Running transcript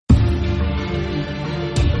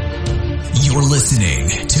You're listening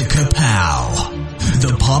to Kapow,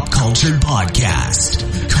 the pop culture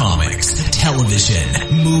podcast. Comics,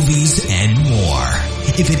 television, movies, and more.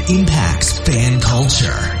 If it impacts fan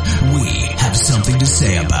culture, we have something to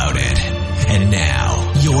say about it. And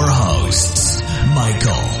now, your hosts,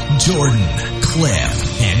 Michael, Jordan,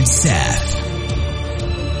 Cliff, and Seth.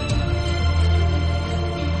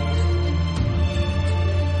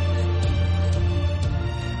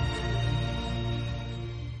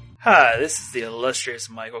 Hi, this is the illustrious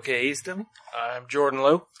Michael K. Easton. I'm Jordan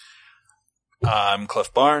Lowe. I'm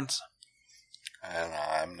Cliff Barnes. And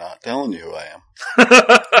I'm not telling you who I am.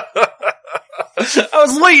 I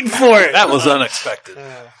was waiting for it. That was unexpected.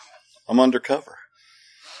 I'm undercover.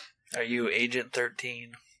 Are you Agent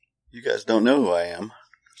 13? You guys don't know who I am.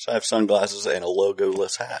 So I have sunglasses and a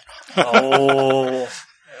logo-less hat. Oh.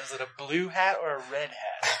 Is it a blue hat or a red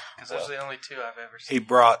hat? Because those are the only two I've ever He seen.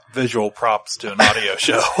 brought visual props to an audio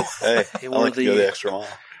show. Hey, He I wore like to go the extra mile.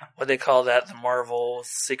 What they call that? The Marvel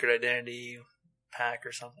Secret Identity pack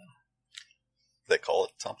or something? They call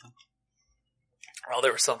it something. Oh,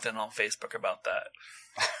 there was something on Facebook about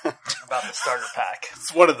that. About the starter pack.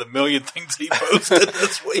 It's one of the million things he posted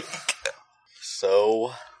this week.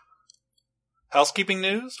 So, Housekeeping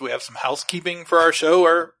news? Do we have some housekeeping for our show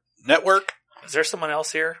or network? Is there someone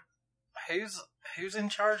else here? Who's in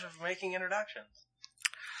charge of making introductions?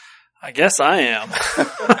 I guess I am.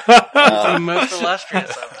 The most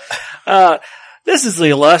illustrious of them. This is the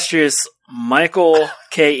illustrious Michael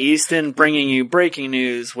K. Easton bringing you breaking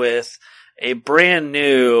news with a brand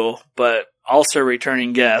new but also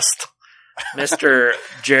returning guest, Mr.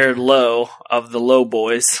 Jared Lowe of the Lowe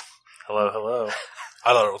Boys. Hello.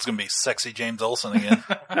 I thought it was going to be sexy James Olsen again.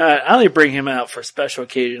 I only bring him out for special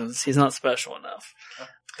occasions. He's not special enough.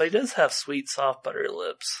 But he does have sweet, soft, buttery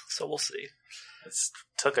lips, so we'll see. It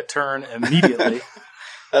took a turn immediately.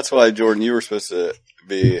 that's why, Jordan, you were supposed to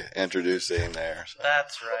be introducing there. So.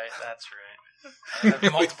 That's right. I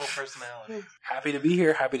have multiple personalities. Happy to be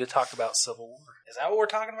here. Happy to talk about Civil War. Is that what we're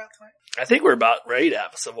talking about tonight? I think we're about ready to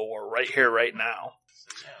have a civil war right here, right now.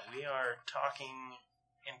 So, yeah, we are talking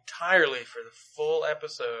entirely for the full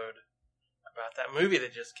episode about that movie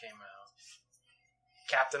that just came out.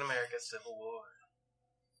 Captain America Civil War.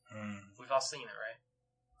 We've all seen it, right?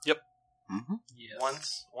 Yep. Mm-hmm.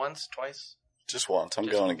 Yes. Once, twice? Just once. I'm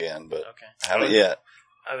Just going one. again, but Okay. I haven't yet.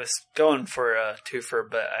 I was going for a twofer,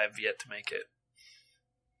 but I've yet to make it.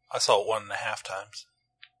 I saw it 1.5 times.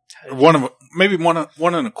 How Or did you- maybe one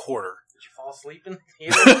and a quarter. Did you fall asleep in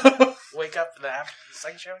the theater? Wake up for the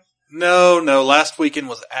second showing? No. Last weekend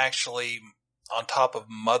was actually on top of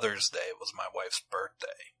Mother's Day. It was my wife's birthday.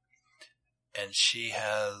 And she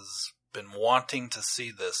has been wanting to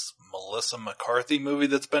see this Melissa McCarthy movie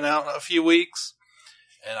that's been out in a few weeks.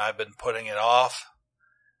 And I've been putting it off.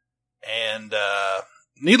 And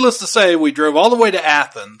needless to say, we drove all the way to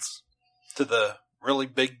Athens to the really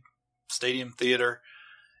big stadium theater.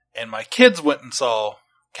 And my kids went and saw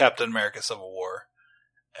Captain America Civil War.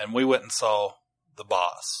 And we went and saw The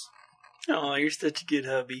Boss. Oh, you're such a good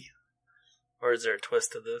hubby. Or is there a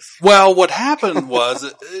twist to this? Well, what happened was,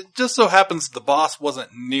 it just so happens The Boss wasn't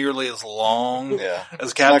nearly as long Yeah. as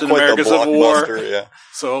It's Captain not quite America the Civil War. blockbuster, yeah.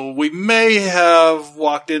 So we may have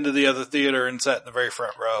walked into the other theater and sat in the very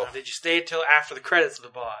front row. Did you stay until after the credits of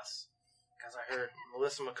The Boss? Because I heard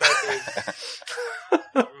Melissa McCarthy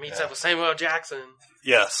meets up with Samuel L. Jackson.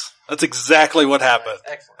 Yes, that's exactly what happened.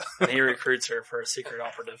 Excellent. And he recruits her for a secret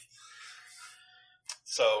operative.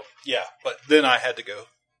 So, yeah, but then I had to go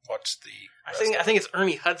watch the I rest think of it. it's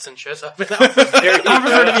Ernie Hudson shows up in outfit there. He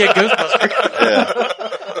preferred to be a Ghostbuster.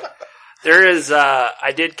 Yeah. There is,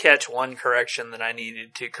 I did catch one correction that I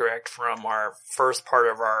needed to correct from our first part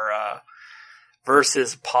of our,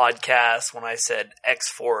 Versus podcast. When I said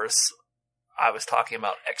X-Force, I was talking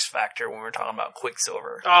about X-Factor when we were talking about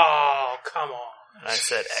Quicksilver. Oh, come on. And I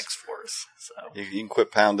said X-Force, so. You can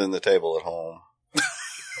quit pounding the table at home.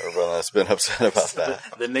 Everyone that's been upset about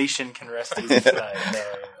that. The nation can rest easy tonight.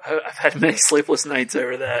 I've had many sleepless nights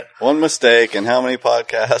over that. One mistake and how many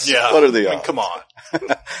podcasts? Yeah, What are the I mean, odds? come on.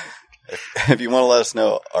 If you want to let us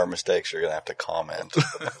know our mistakes, you're going to have to comment.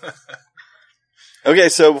 Okay,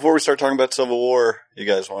 so before we start talking about Civil War, you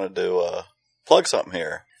guys wanted to plug something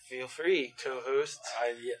here. Feel free, co-host.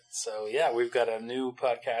 We've got a new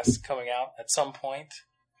podcast coming out at some point.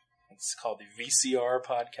 It's called the VCR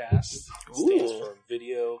Podcast. It stands for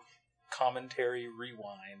Video Commentary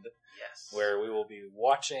Rewind, Yes. where we will be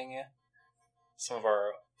watching some of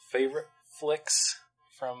our favorite flicks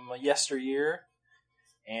from yesteryear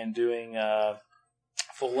and doing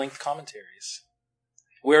full-length commentaries.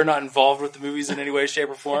 We're not involved with the movies in any way, shape,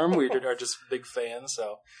 or form. We are just big fans,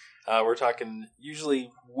 so We're talking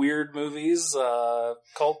usually weird movies,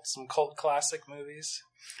 some cult classic movies.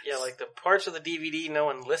 Yeah, like the parts of the DVD no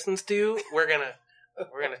one listens to, we're gonna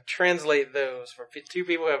translate those for two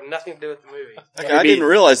people who have nothing to do with the movie. Okay, I didn't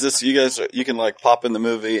realize this. You guys, you can like pop in the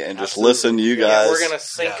movie and just listen to you guys. Yeah, we're gonna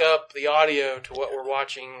sync up the audio to what we're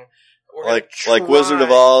watching. We're like Wizard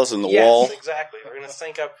of Oz and The Wall. Yes, exactly. We're gonna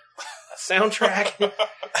sync up a soundtrack,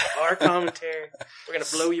 our commentary. We're gonna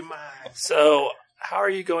blow your mind. So, how are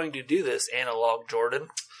you going to do this, Analog Jordan?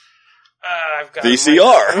 I've got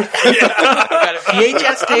VCR. I've got a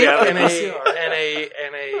VHS tape and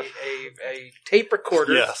a tape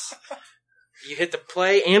recorder. Yes. You hit the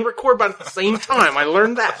play and record button at the same time. I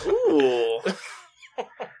learned that. Ooh.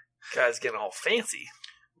 Guys getting all fancy.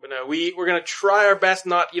 But no, we're going to try our best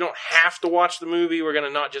not, you don't have to watch the movie. We're going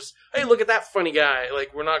to not just, hey, look at that funny guy.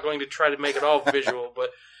 Like, we're not going to try to make it all visual,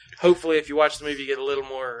 but hopefully if you watch the movie, you get a little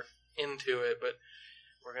more into it. But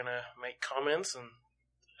we're going to make comments and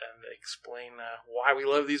explain why we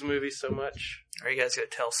love these movies so much. Are you guys going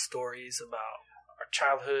to tell stories about our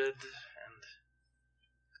childhood and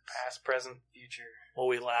past, present, future. will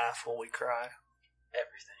we laugh, will we cry?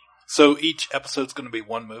 Everything. So each episode's going to be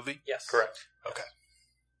one movie? Yes. Correct. Okay.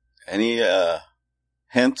 Any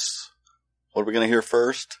hints? What are we going to hear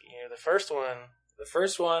first? Yeah, the first one. The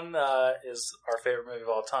first one is our favorite movie of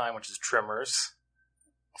all time, which is Tremors.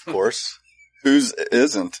 Of course. Whose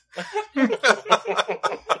isn't?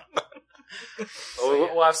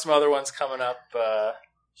 We'll have some other ones coming up.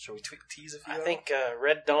 Shall we tease a few? I think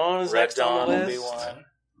Red Dawn is Red next Dawn on the will list. be one.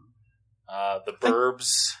 The Burbs.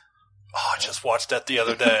 Oh, I just watched that the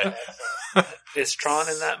other day. Is Tron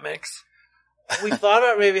in that mix? We thought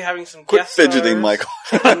about maybe having some Quit guest fidgeting, stars,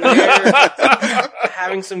 Michael.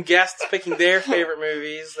 having some guests picking their favorite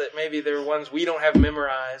movies that maybe they're ones we don't have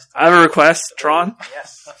memorized. I have a request, Tron.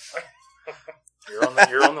 Yes.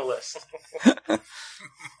 You're on the list.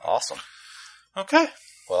 Awesome. Okay.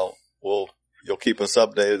 Well, you'll keep us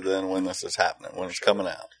updated then when this is happening, when it's coming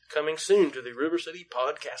out. Coming soon to the River City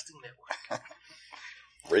Podcasting Network.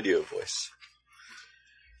 Radio voice.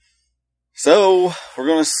 So, we're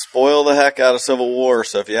going to spoil the heck out of Civil War,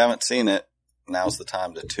 so if you haven't seen it, now's the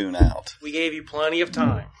time to tune out. We gave you plenty of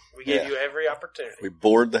time. We gave Yeah. you every opportunity. We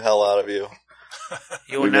bored the hell out of you.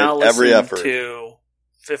 You We will now made every listen effort. to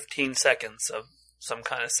 15 seconds of some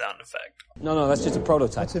kind of sound effect. No, that's just a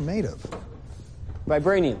prototype. What's it made of?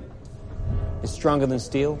 Vibranium. It's stronger than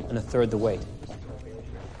steel and a third the weight.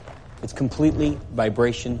 It's completely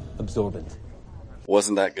vibration absorbent.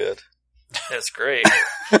 Wasn't that good? That's great.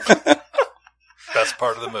 Best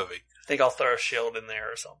part of the movie. I think I'll throw a shield in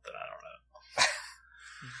there or something. I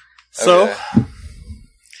So, Okay.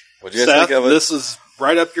 What'd you guys Seth, think of it? this is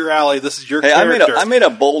right up your alley. This is your Hey, character. I made a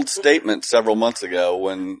bold statement several months ago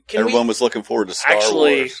when Can everyone we- was looking forward to Star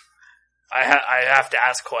Actually, Wars. I have to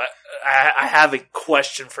ask. I have a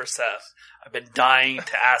question for Seth. I've been dying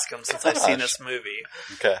to ask him since I've seen Gosh. this movie.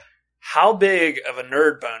 Okay. How big of a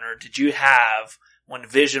nerd boner did you have when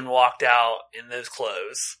Vision walked out in those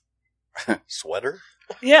clothes? Sweater?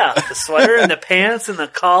 Yeah, the sweater and the pants and the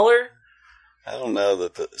collar. I don't know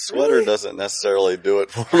that the sweater doesn't necessarily do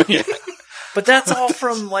it for me. But that's all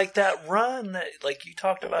from like that run that like you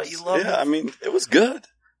talked about. You loved Yeah, I mean, it was good.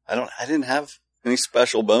 I didn't have any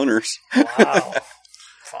special boners. it. Wow.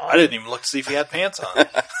 Fine. I didn't even look to see if he had pants on.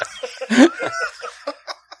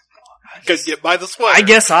 Couldn't get by the sweater. I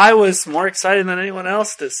guess I was more excited than anyone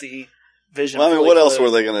else to see Vision. Well, I mean, fully what else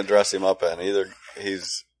clothed. were they going to dress him up in?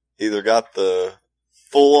 He's either got the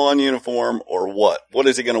full-on uniform or what? What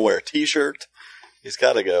is he going to wear? A T-shirt? He's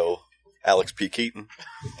got to go Alex P. Keaton.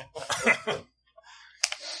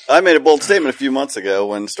 I made a bold statement a few months ago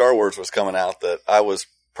when Star Wars was coming out that I was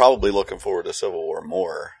probably looking forward to Civil War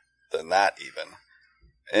more than that even.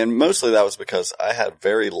 And mostly that was because I had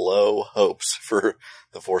very low hopes for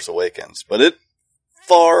The Force Awakens. But it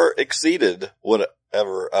far exceeded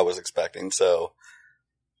whatever I was expecting. So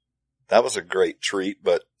that was a great treat.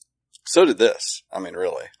 But so did this. I mean,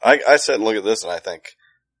 really. I sat and look at this and I think,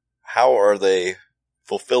 how are they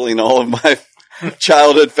fulfilling all of my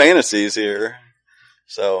childhood fantasies here?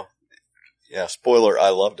 So, yeah, spoiler, I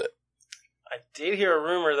loved it. I did hear a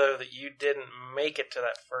rumor, though, that you didn't make it to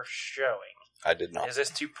that first showing. I did not. Is this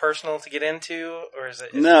too personal to get into, or is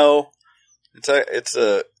it? No.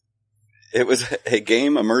 It was a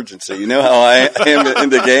game emergency. You know how I am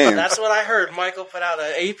into games. That's what I heard. Michael put out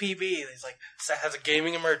an APB. He's like, Seth has a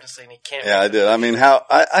gaming emergency and he can't. Yeah, I make it. did. I mean,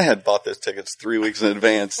 I had bought those tickets 3 weeks in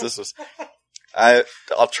advance.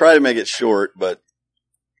 I'll try to make it short, but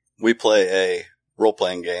we play a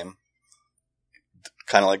role-playing game,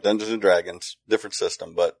 kind of like Dungeons and Dragons, different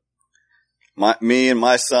system, but me and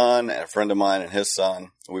my son and a friend of mine and his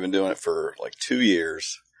son, we've been doing it for like 2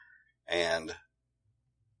 years, and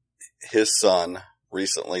his son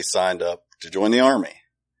recently signed up to join the Army,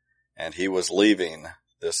 and he was leaving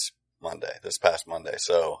this past Monday.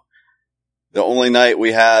 So the only night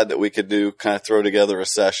we had that we could do, kind of throw together a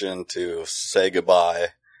session to say goodbye,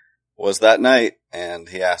 was that night, and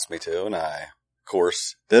he asked me to, and I, of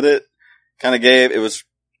course, did it. It was,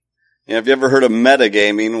 have you ever heard of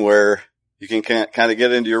metagaming, where you can kind of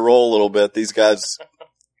get into your role a little bit? These guys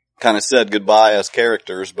kind of said goodbye as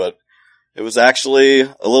characters, but it was actually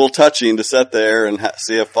a little touching to sit there and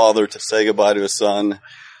see a father to say goodbye to his son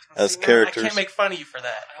as characters. I can't make fun of you for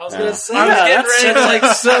that. I was going to say, I was getting ready to,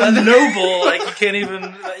 like so noble. Like you can't even.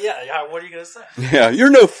 What are you going to say? Yeah, you're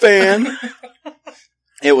no fan.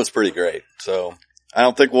 It was pretty great. So I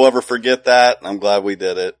don't think we'll ever forget that. I'm glad we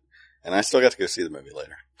did it, and I still got to go see the movie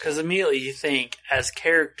later. Because immediately you think, as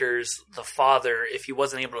characters, the father, if he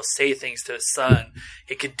wasn't able to say things to his son,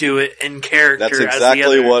 he could do it in character. That's as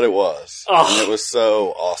exactly the other. what it was. Oh. And it was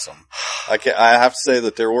so awesome. I have to say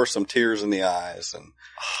that there were some tears in the eyes and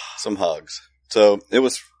some hugs. So it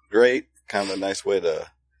was great. Kind of a nice way to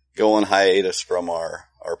go on hiatus from our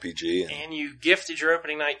RPG. And you gifted your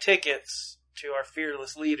opening night tickets to our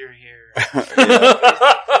fearless leader here.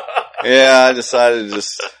 Yeah, I decided to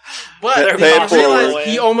just But pay I it forward. realized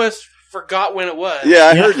he almost forgot when it was. Yeah,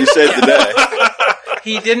 I heard you say today.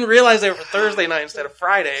 He didn't realize they were for Thursday night instead of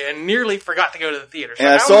Friday, and nearly forgot to go to the theater. So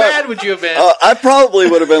And I how saw it- mad would you have been? I probably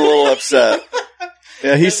would have been a little upset.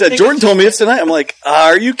 Yeah, he said, Jordan told me it's tonight. I'm like,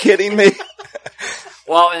 are you kidding me?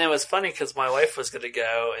 Well, and it was funny because my wife was going to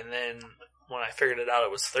go, and then when I figured it out it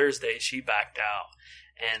was Thursday, she backed out.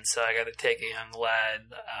 And so I got to take a young lad,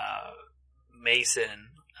 Mason,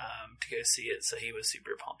 to go see it. So he was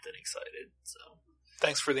super pumped and excited. So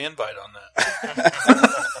Thanks for the invite on that.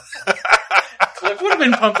 Cliff would have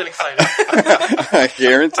been pumped and excited. I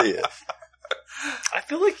guarantee it. I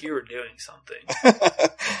feel like you were doing something.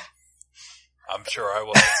 I'm sure I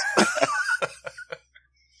was.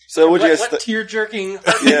 So would you What, guys what tear-jerking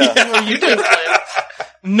Yeah. were you doing,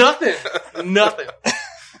 Cliff? Nothing.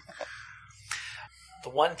 The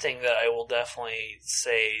one thing that I will definitely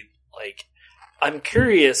say, like, I'm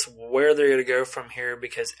curious where they're going to go from here,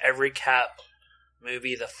 because every Cap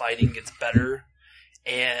movie, the fighting gets better.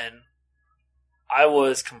 And I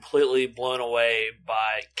was completely blown away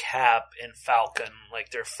by Cap and Falcon. Like,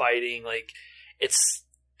 they're fighting. Like,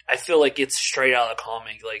 I feel like it's straight out of the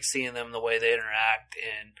comic. Like, seeing them the way they interact,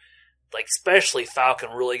 and, like, especially Falcon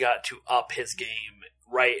really got to up his game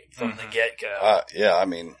right from the get-go. yeah, I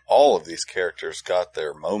mean, all of these characters got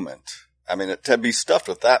their moment. I mean, to be stuffed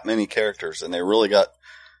with that many characters, and they really got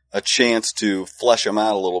a chance to flesh them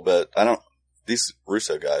out a little bit. These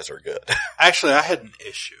Russo guys are good. Actually, I had an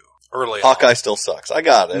issue early Hawkeye on. still sucks. I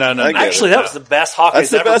got it. No. I get Actually, it. that was the best Hawkeye's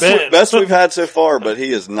That's the ever been. best we've had so far, but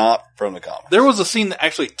he is not from the comics. There was a scene that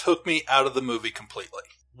actually took me out of the movie completely.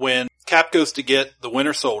 When Cap goes to get the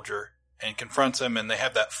Winter Soldier and confronts him, and they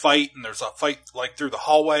have that fight, and there's a fight like through the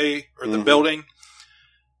hallway or the building.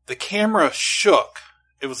 The camera shook.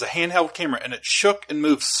 It was a handheld camera, and it shook and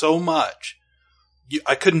moved so much,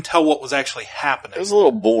 I couldn't tell what was actually happening. It was a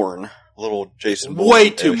little Bourne, a little Jason Bourne.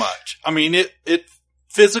 Way too much. I mean, it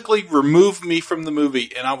physically removed me from the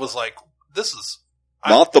movie, and I was like, this is...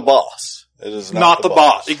 Not the boss. It is not the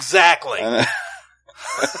boss. Exactly.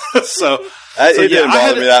 So it didn't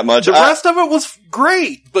bother me that much. The rest of it was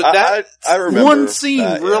great, but I remember one scene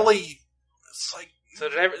that, really. It's like So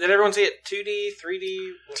did everyone see it 2D,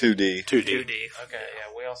 3D? 2D. 2D. Okay,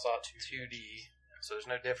 yeah, we all saw it 2D, so there's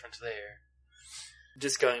no difference there.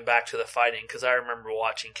 Just going back to the fighting, because I remember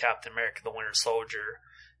watching Captain America: The Winter Soldier,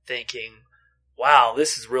 thinking, "Wow,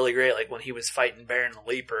 this is really great!" Like when he was fighting Baron the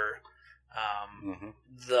Leaper,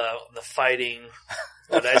 the fighting.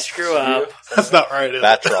 Did I screw up? that's not right. Is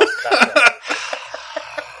Batroc.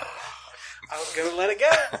 I was gonna let it go.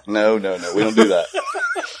 No, we don't do that.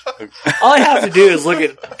 All I have to do is look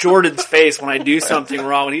at Jordan's face when I do something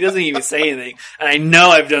wrong, and he doesn't even say anything, and I know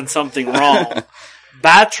I've done something wrong.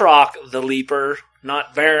 Batroc the Leaper,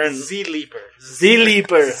 not Baron. Z-Leaper.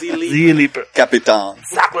 Z-Leaper. Z-Leaper. Capitan.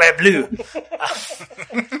 Sacre bleu.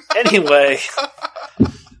 Anyway.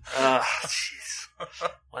 Jeez.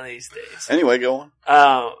 One of these days. Anyway, go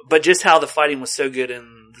on. But just how the fighting was so good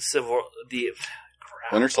in the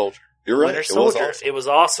Winter Soldier. You're right. Winter Soldier. It was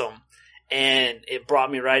awesome. And it brought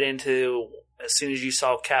me right into, as soon as you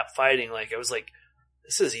saw Cap fighting, like, I was like,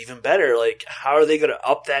 this is even better. Like, how are they going to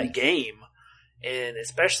up that game? And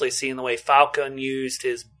especially seeing the way Falcon used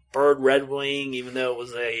his bird Red Wing, even though it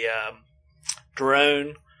was a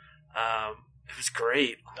drone. It was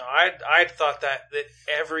great. No, I thought that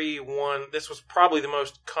everyone, this was probably the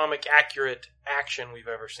most comic accurate action we've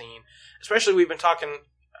ever seen. Especially we've been talking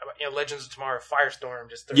about, Legends of Tomorrow, Firestorm,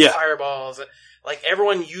 just their fireballs. Like,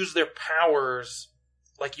 everyone used their powers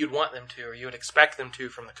like you'd want them to, or you would expect them to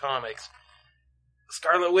from the comics.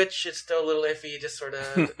 Scarlet Witch is still a little iffy, just sort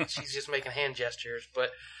of, she's just making hand gestures.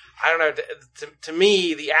 But, I don't know, to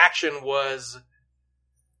me, the action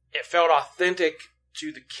it felt authentic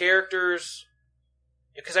to the characters,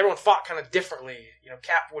 because everyone fought kind of differently.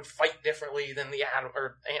 Cap would fight differently than the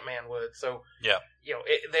Ant-Man would. So,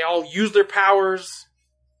 they all used their powers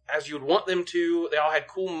as you would want them to. They all had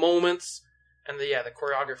cool moments, and the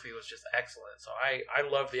choreography was just excellent. So I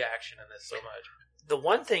love the action in this so much. The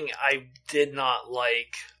one thing I did not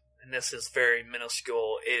like, and this is very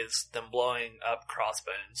minuscule, is them blowing up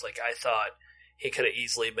Crossbones. Like, I thought he could have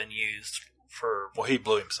easily been used for... Well, he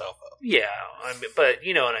blew himself up. Yeah, but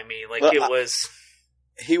you know what I mean. Like,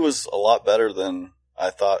 he was a lot better than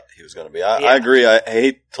I thought he was going to be. I agree. I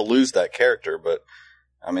hate to lose that character, but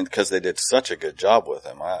I mean, because they did such a good job with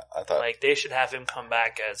him, I thought like they should have him come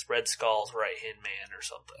back as Red Skull's right hand man or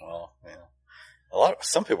something. Well, yeah.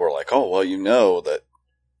 Some people are like, "Oh, well, that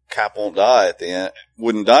Cap wouldn't die at the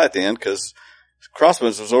end because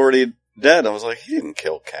Crossbones was already dead." I was like, he didn't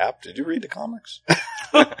kill Cap. Did you read the comics?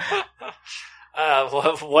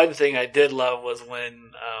 One thing I did love was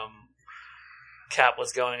when Cap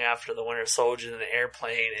was going after the Winter Soldier in the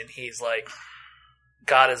airplane, and he's like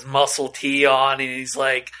got his muscle tee on, and he's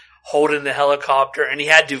like holding the helicopter, and he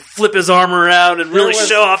had to flip his arm around and really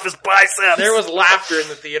show off his biceps. There was laughter in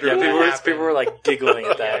the theater. Yeah, people were like giggling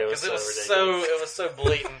at that. It was so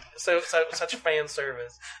blatant, such fan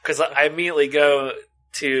service. Because I immediately go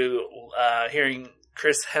to hearing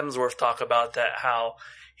Chris Hemsworth talk about that, how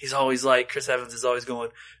he's always like, Chris Evans is always going,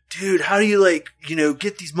 dude, how do you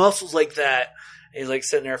get these muscles like that? And he's like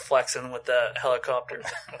sitting there flexing with the helicopter.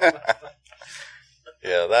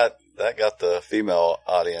 Yeah, that got the female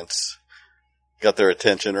audience, got their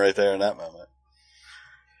attention right there in that moment.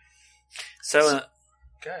 So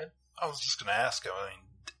go ahead. I was just going to ask,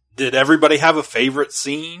 did everybody have a favorite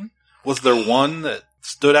scene? Was there one that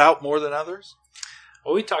stood out more than others?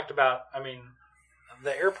 Well, we talked about,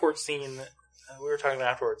 the airport scene that we were talking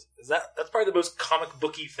about afterwards. That's probably the most comic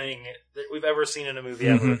booky thing that we've ever seen in a movie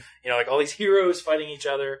ever. Like all these heroes fighting each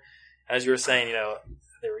other. As you were saying,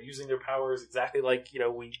 they were using their powers exactly like,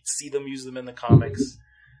 we see them use them in the comics.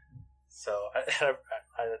 So I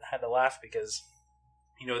had to laugh because,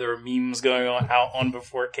 there were memes going on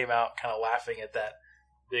before it came out, kind of laughing at that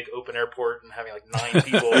big open airport and having like 9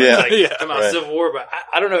 people come out Civil War. But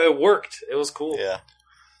I don't know, it worked. It was cool. Yeah.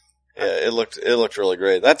 Yeah, it looked really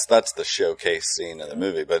great. That's the showcase scene in the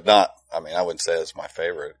movie, but not, I wouldn't say it's my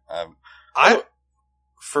favorite.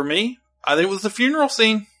 For me, I think it was the funeral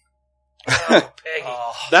scene. Oh, Peggy.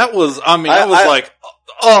 That was,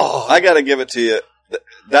 I gotta give it to you.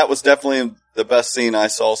 That was definitely the best scene I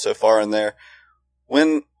saw so far in there.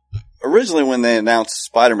 Originally when they announced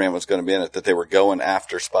Spider-Man was going to be in it, that they were going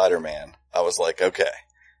after Spider-Man, I was like, okay.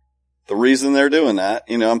 The reason they're doing that,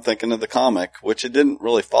 I'm thinking of the comic, which it didn't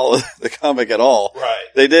really follow the comic at all. Right.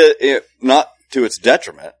 They did it, not to its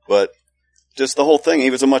detriment, but just the whole thing. He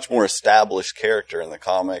was a much more established character in the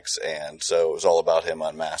comics, and so it was all about him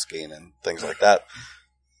unmasking and things like that.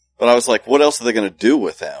 But I was like, what else are they going to do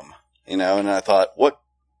with him? And I thought,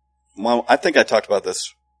 I think I talked about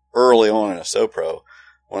this early on in a SoPro.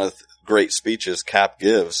 One of the great speeches Cap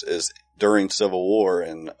gives is during Civil War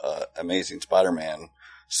in Amazing Spider-Man.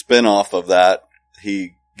 Spin-off of that,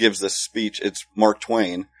 he gives this speech. It's Mark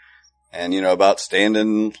Twain, and about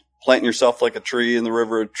planting yourself like a tree in the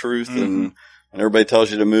river of truth, and when everybody tells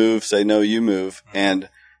you to move, say no, you move. And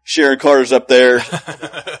Sharon Carter's up there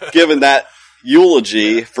giving that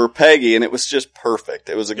eulogy for Peggy, and it was just perfect.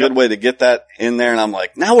 It was a good way to get that in there, and I'm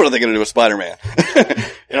like, now what are they going to do with Spider-Man?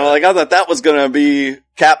 I thought that was going to be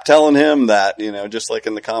Cap telling him that, just like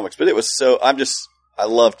in the comics. But it was I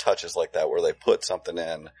love touches like that where they put something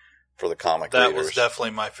in for the comic readers. That was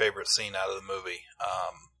definitely my favorite scene out of the movie.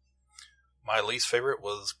 My least favorite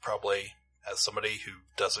was probably, as somebody who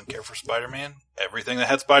doesn't care for Spider-Man, everything that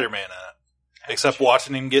had Spider-Man in it. Except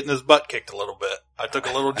watching him getting his butt kicked a little bit. I took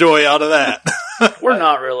a little joy out of that. We're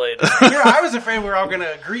not related. I was afraid we were all going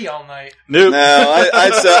to agree all night. Nope. No,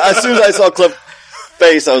 as soon as I saw Cliff's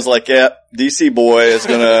face, I was like, yeah, DC boy is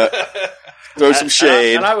going to throw some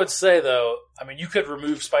shade. And I would say, though, you could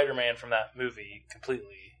remove Spider-Man from that movie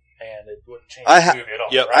completely, and it wouldn't change the movie at all.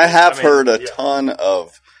 Yep. Right? I have heard a ton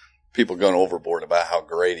of people going overboard about how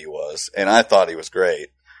great he was, and I thought he was great,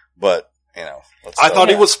 but, I thought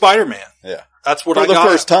he was Spider-Man. Yeah. That's what For I the got.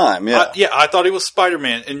 first time, yeah. I thought he was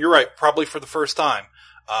Spider-Man, and you're right, probably for the first time.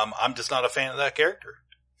 I'm just not a fan of that character.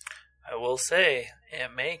 I will say,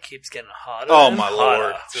 Aunt May keeps getting hotter. Oh and my hotter.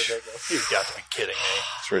 lord! You've got to be kidding me.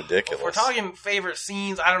 It's ridiculous. If we're talking favorite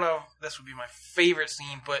scenes, I don't know if this would be my favorite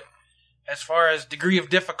scene, but as far as degree of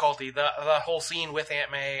difficulty, the whole scene with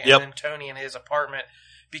Aunt May and Yep. then Tony in his apartment,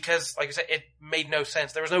 because, like I said, it made no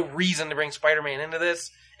sense. There was no reason to bring Spider-Man into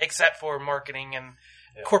this except for marketing and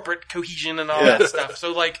corporate cohesion and all that stuff.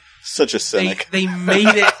 So, like, Such a cynic. they made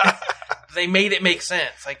it. They made it make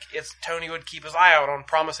sense. Like, Tony would keep his eye out on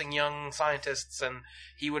promising young scientists, and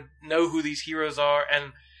he would know who these heroes are.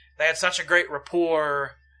 And they had such a great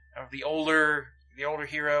rapport of the older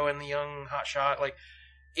hero and the young hotshot. Like,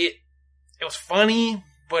 it was funny,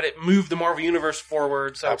 but it moved the Marvel Universe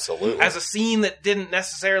forward. So, Absolutely. as a scene that didn't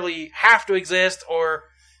necessarily have to exist, or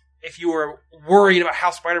if you were worried about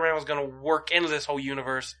how Spider-Man was going to work into this whole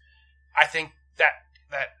universe, I think that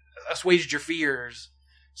assuaged your fears.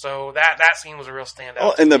 So that scene was a real standout.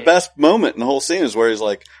 Oh, and the best moment in the whole scene is where he's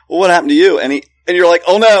like, well, what happened to you? And you're like,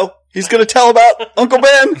 oh no, he's going to tell about Uncle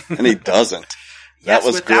Ben. And he doesn't. That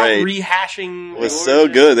was without great. Rehashing. It was so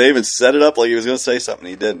good. They even set it up like he was going to say something.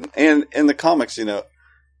 He didn't. And in the comics,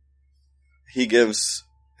 he gives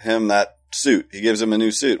him that suit. He gives him a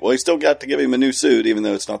new suit. Well, he still got to give him a new suit, even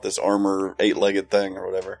though it's not this armor 8-legged thing or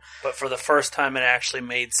whatever. But for the first time, it actually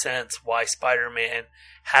made sense why Spider-Man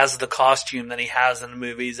has the costume that he has in the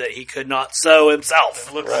movies that he could not sew himself.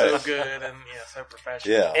 It looks Right. so good and so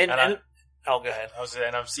professional. Yeah. And go ahead.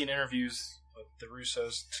 I've seen interviews with the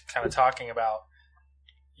Russos kind of talking about,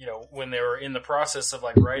 when they were in the process of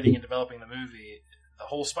like writing and developing the movie, the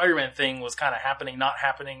whole Spider-Man thing was kind of happening, not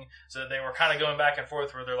happening. So they were kind of going back and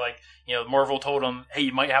forth where they're like, Marvel told them, hey,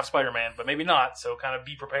 you might have Spider-Man, but maybe not. So kind of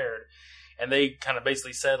be prepared. And they kind of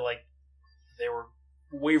basically said like they were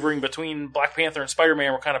wavering between Black Panther and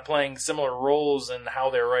Spider-Man, were kind of playing similar roles in how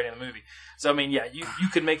they were writing the movie. So, I mean, yeah, you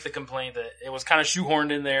could make the complaint that it was kind of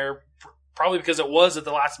shoehorned in there, probably because it was at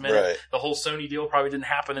the last minute. Right. The whole Sony deal probably didn't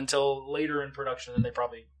happen until later in production, and they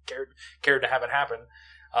probably cared to have it happen.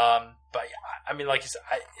 But yeah, I mean, like you said,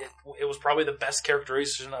 it was probably the best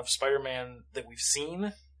characterization of Spider-Man that we've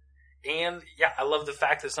seen. And yeah, I love the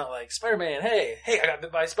fact that it's not like Spider-Man, hey, I got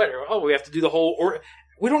bit by a spider. Oh, we have to do the whole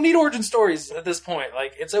we don't need origin stories at this point.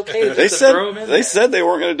 Like, it's okay to throw them in there. They said they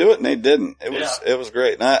weren't going to do it, and they didn't. It was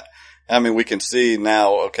great. And I mean, we can see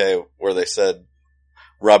now, okay, where they said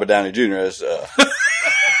Robert Downey Jr. is,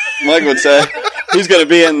 Mike would say, he's going to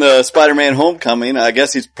be in the Spider-Man Homecoming. I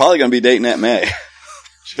guess he's probably going to be dating Aunt May.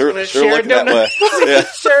 Sure looking that way. Yeah.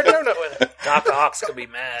 Share a donut with it. Doc Ock could be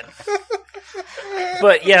mad.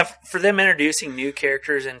 But yeah, for them introducing new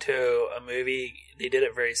characters into a movie, they did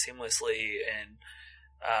it very seamlessly. And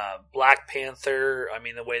Black Panther, I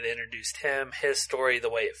mean, the way they introduced him, his story, the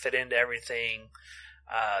way it fit into everything,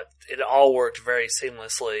 it all worked very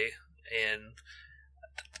seamlessly. And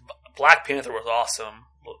Black Panther was awesome.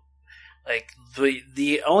 Like,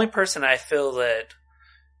 the only person I feel that,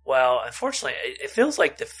 well, unfortunately, it feels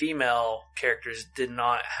like the female characters did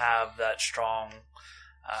not have that strong.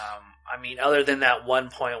 I mean, other than that one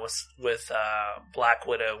point with Black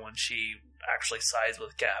Widow when she actually sides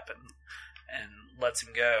with Cap and lets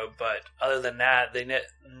him go. But other than that,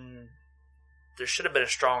 there should have been a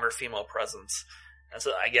stronger female presence. That's,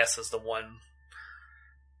 I guess, is the one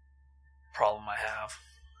problem I have.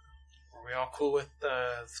 Are we all cool with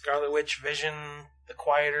Scarlet Witch, Vision, the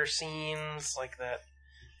quieter scenes, like that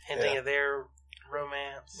hinting of their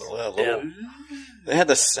romance? They had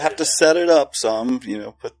to have to set it up some,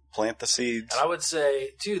 plant the seeds. And I would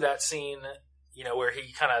say, too, that scene, where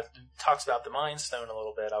he kind of talks about the Mind Stone a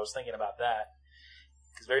little bit, I was thinking about that.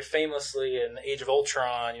 Because very famously in Age of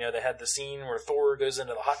Ultron, they had the scene where Thor goes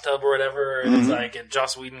into the hot tub or whatever, and it's like, and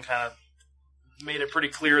Joss Whedon kind of made it pretty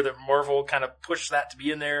clear that Marvel kind of pushed that to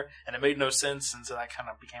be in there, and it made no sense, and so that kind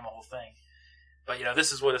of became a whole thing. But,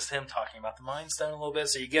 this is what it's him talking about the Mind Stone a little bit,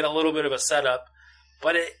 so you get a little bit of a setup.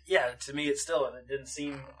 But, to me, it didn't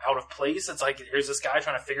seem out of place. It's like, here's this guy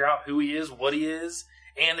trying to figure out who he is, what he is,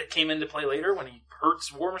 and it came into play later when he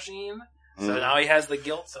hurts War Machine. So now he has the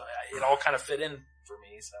guilt, so it all kind of fit in for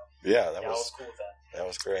me. So Yeah, I was cool with that. That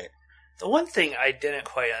was great. The one thing I didn't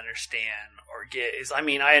quite understand or get is, I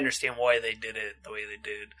mean, I understand why they did it the way they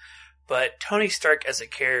did, but Tony Stark as a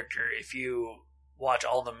character, if you watch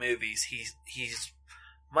all the movies, he's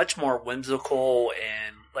much more whimsical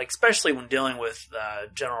and, like, especially when dealing with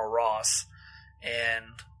General Ross, and,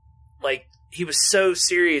 like, he was so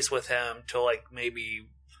serious with him till, like, maybe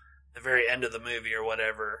the very end of the movie or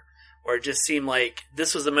whatever. where it just seemed like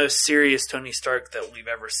this was the most serious Tony Stark that we've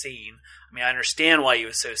ever seen. I mean, I understand why he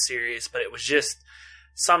was so serious, but it was just,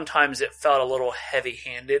 sometimes it felt a little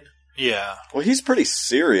heavy-handed. Yeah. Well, he's pretty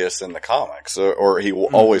serious in the comics, or he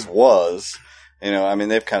always was. You know, I mean,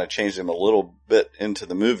 they've kind of changed him a little bit into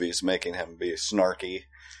the movies, making him be snarky,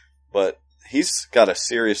 but he's got a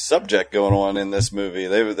serious subject going on in this movie.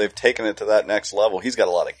 They've taken it to that next level. He's got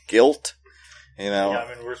a lot of guilt, you know. Yeah,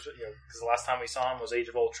 I mean, because the last time we saw him was Age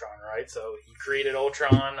of Ultron, right? So he created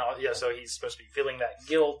Ultron. So he's supposed to be feeling that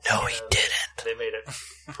guilt. No, he didn't. They made it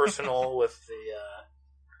personal with the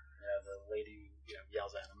lady who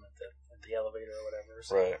yells at him at the elevator or whatever.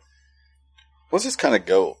 So. Right. Let's just kind of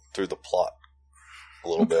go through the plot a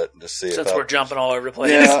little bit and just see. Since we're jumping all over the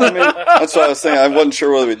place. Yeah, I mean, that's what I was thinking. I wasn't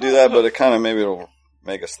sure whether we'd do that, but it kind of, maybe it'll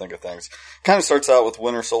make us think of things. Kind of starts out with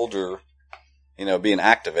Winter Soldier, you know, being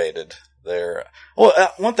activated there. Well,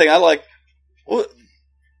 one thing I like,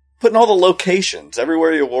 putting all the locations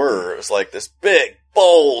everywhere you were. It was like this big,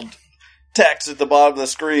 bold text at the bottom of the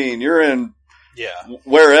screen. You're in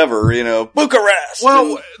wherever, you know, Bucharest.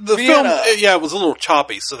 Well, the Vienna. film, it was a little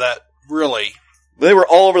choppy, so that really... They were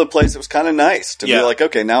all over the place. It was kind of nice to be Yeah. like,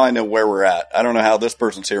 okay, now I know where we're at. I don't know how this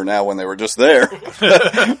person's here now when they were just there.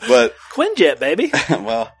 But, Quinjet, baby.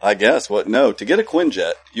 well, I guess. No, to get a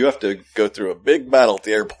Quinjet, you have to go through a big battle at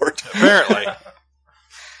the airport. Apparently.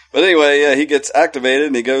 But anyway, yeah, he gets activated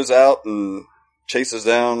and he goes out and chases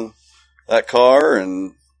down that car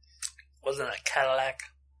and, Wasn't it a Cadillac?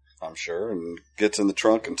 I'm sure, and gets in the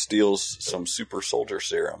trunk and steals some super soldier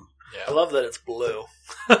serum. I love that it's blue.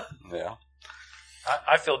 Yeah.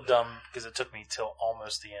 I feel dumb because it took me till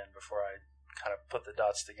almost the end before I kind of put the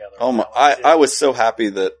dots together. Oh my, I was so happy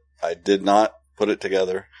that I did not put it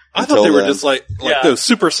together. I thought they were then. just like Yeah. those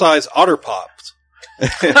supersized Otter Pops.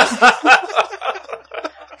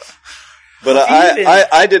 But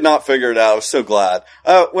I did not figure it out. I was so glad.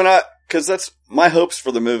 Cause that's, my hopes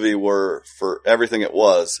for the movie were for everything it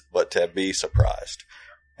was, but to be surprised.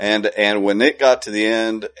 And when it got to the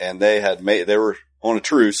end and they were on a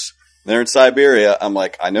truce, they're in Siberia, I'm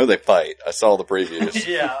like, I know they fight. I saw the previews.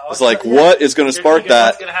 Yeah. It's like, what is going to spark that?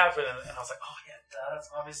 What's going to happen? And I was like, oh yeah, that's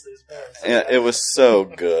obviously his parents. Yeah, it was so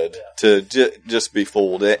good to just be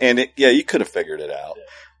fooled. And you could have figured it out,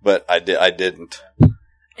 but I didn't.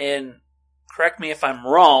 And correct me if I'm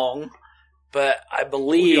wrong, but I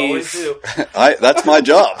We always believe do. That's my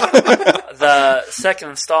job. the second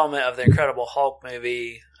installment of the Incredible Hulk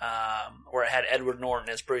movie, where it had Edward Norton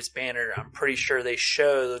as Bruce Banner, I'm pretty sure they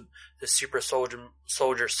showed the super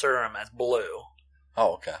soldier serum as blue,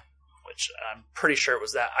 Oh, okay. which I'm pretty sure it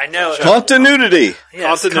was that. I know. Continuity.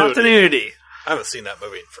 Yes, Continuity. continuity. I haven't seen that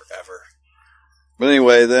movie in forever. But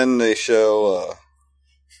anyway, then they show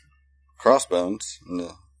Crossbones. And,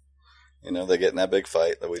 they get in that big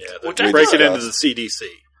fight that we Which I Break it discussed. into the CDC.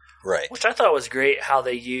 Right. Which I thought was great how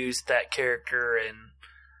they used that character, and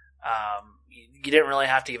you didn't really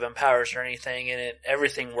have to give him powers or anything, and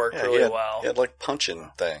everything worked really well. He had like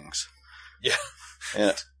punching things. Yeah.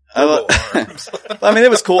 Yeah. Turbo arms. I mean, it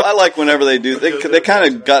was cool. I like whenever they do. They kind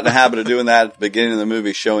of got in the habit of doing that at the beginning of the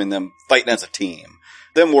movie, showing them fighting as a team,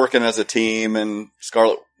 them working as a team, and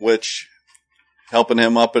Scarlet Witch helping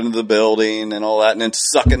him up into the building and all that, and then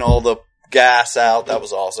sucking all the gas out. That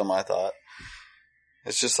was awesome. I thought.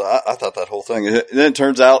 It's just, I thought that whole thing. And then it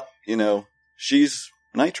turns out, she's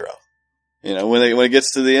Nitro. When it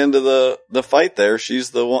gets to the end of the fight there, she's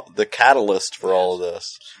the catalyst for all of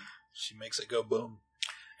this. She makes it go boom.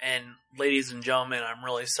 And ladies and gentlemen, I'm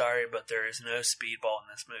really sorry, but there is no speedball in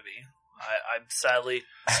this movie. I'm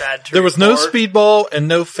sad to There was no report. Speedball and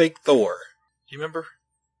no fake Thor. Do you remember?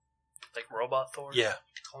 Like Robot Thor? Yeah.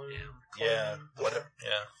 Clone. Yeah. Whatever.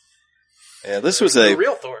 Yeah. Yeah, this was The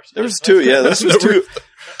real Thors. there was two, this was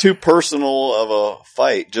too personal of a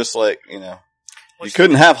fight, just like, you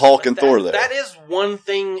couldn't have Hulk and Thor there. That is one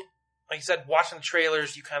thing, like you said, watching the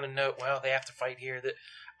trailers, you kind of know, well, they have to fight here. That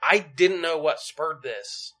I didn't know what spurred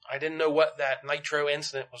this. I didn't know what that Nitro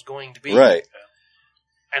incident was going to be. Right.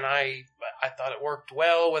 And I thought it worked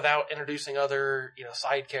well without introducing other,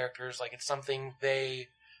 side characters. Like, it's something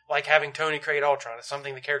like having Tony create Ultron. It's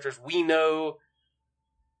something the characters we know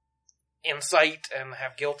in sight and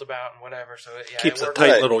have guilt about and whatever. So Keeps it a worked.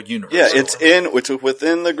 tight Right. little universe. Yeah, it's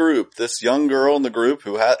within the group. This young girl in the group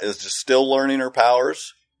who is just still learning her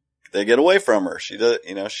powers. They get away from her. She does,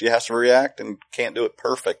 she has to react and can't do it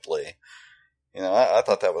perfectly. I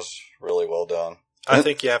thought that was really well done. I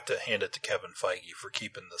think you have to hand it to Kevin Feige for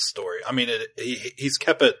keeping this story. I mean, he's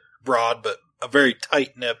kept it broad, but a very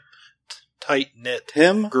tight knit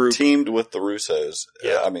Him group. teamed with the Russos.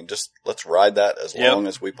 Yeah. I mean, just let's ride that as long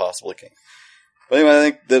as we possibly can. But anyway, I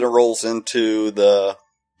think that it rolls into the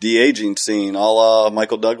de-aging scene, a la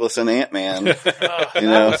Michael Douglas and Ant-Man.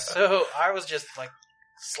 I was just like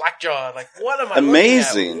slack-jawed. Like, what am I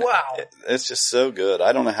amazing. looking at? Wow. It's just so good.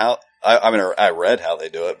 I don't know how, I read how they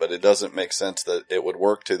do it, but it doesn't make sense that it would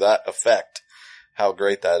work to that effect, how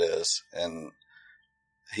great that is. And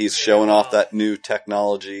he's showing off that new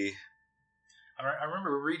technology. I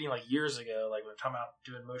remember reading like years ago, like when they're talking about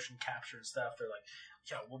doing motion capture and stuff, they're like,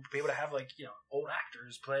 yeah, we'll be able to have like, old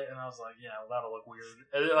actors play. And I was like, yeah, well, that'll look weird.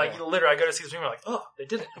 And like, literally, I go to see this movie, I'm like, oh, they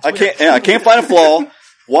did it. It's weird. I can't find a flaw.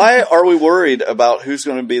 Why are we worried about who's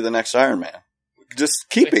going to be the next Iron Man? Just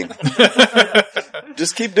keep him.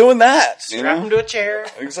 Just keep doing that. Strap him to a chair.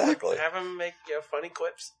 Exactly. Have him make funny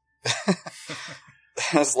quips.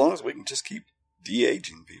 As long as we can just keep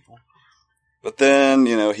de-aging people. But then,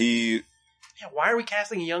 he... Yeah, why are we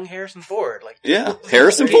casting a young Harrison Ford? Like,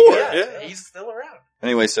 Harrison Ford. Yeah, he's still around.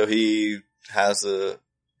 Anyway, so he has a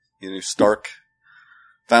Stark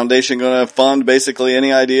Foundation going to fund basically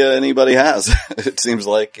any idea anybody has. It seems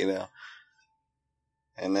like,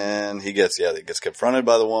 And then he gets confronted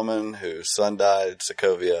by the woman whose son died,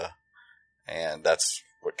 Sokovia, and that's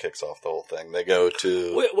what kicks off the whole thing. They go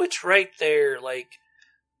to... Which right there, like,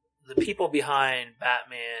 the people behind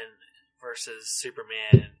Batman versus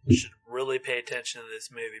Superman should really pay attention to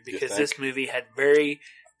this movie, because this movie had very,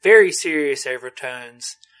 very serious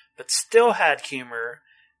overtones, but still had humor,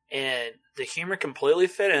 and the humor completely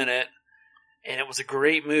fit in it, and it was a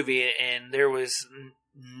great movie, and there was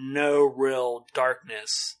no real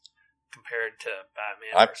darkness compared to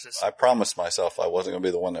Batman versus... I promised myself I wasn't going to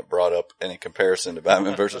be the one that brought up any comparison to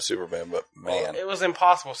Batman versus Superman, but man. Well, it was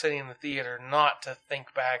impossible sitting in the theater not to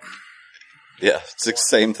think back. Yeah, it's the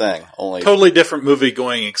same thing. Only totally different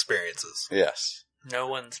movie-going experiences. Yes. No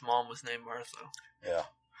one's mom was named Martha. Yeah.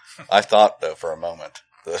 I thought, though, for a moment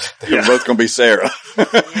that they were both going to be Sarah.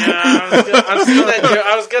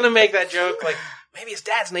 I was going to make that joke, like, maybe his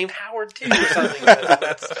dad's named Howard, too, or something.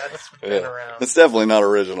 That's been around. It's definitely not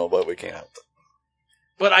original, but we can't help it.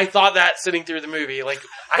 But I thought that sitting through the movie. Like,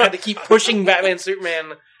 I had to keep pushing Batman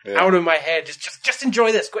Superman out of my head. Just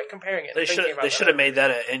enjoy this. Quit comparing it. They should have made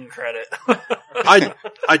that an end credit.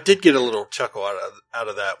 I did get a little chuckle out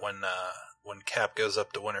of that when Cap goes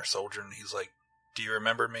up to Winter Soldier and he's like, "Do you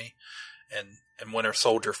remember me?" And Winter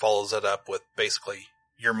Soldier follows it up with basically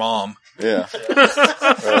your mom. Yeah.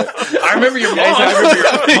 Right. I remember your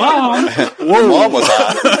mom. Your mom was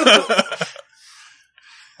hot.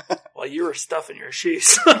 Well, you were stuffing your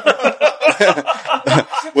shoes.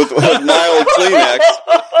 with mild Kleenex.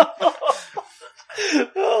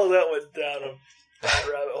 Oh, that went down a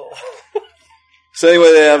rabbit hole. So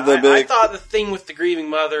anyway, they have the big... I thought the thing with the grieving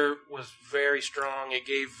mother was very strong. It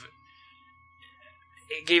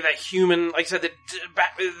gave that human, like I said, that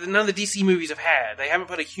none of the DC movies have had. They haven't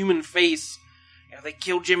put a human face. They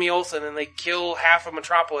kill Jimmy Olsen and they kill half of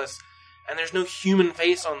Metropolis, and there's no human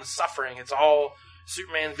face on the suffering. It's all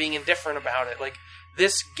Superman being indifferent about it. Like,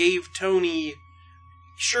 this gave Tony...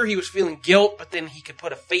 Sure, he was feeling guilt, but then he could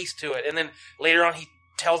put a face to it. And then later on, he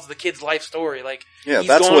tells the kid's life story. Like, he's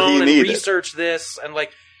that's gone what on he and needed. researched this, and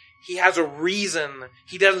like, he has a reason.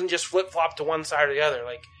 He doesn't just flip flop to one side or the other.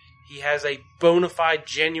 Like, he has a bona fide,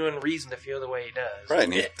 genuine reason to feel the way he does. Right,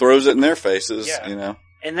 and he throws it in their faces.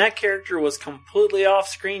 And that character was completely off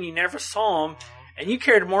screen. You never saw him, and you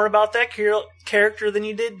cared more about that character than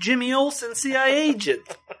you did Jimmy Olsen, CIA agent.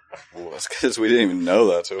 Well, that's because we didn't even know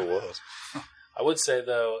that's who it was. I would say,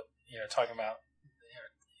 though, talking about,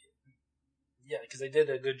 because they did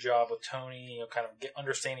a good job with Tony, kind of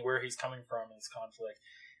understanding where he's coming from in this conflict.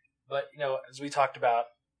 But, as we talked about,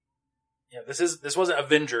 this wasn't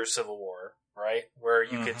Avengers Civil War, right? Where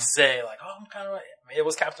you could say, like, oh, I'm kind of, it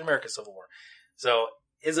was Captain America Civil War. So,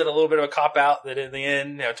 is it a little bit of a cop-out that in the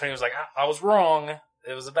end, Tony was like, I was wrong.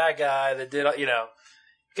 It was a bad guy that did,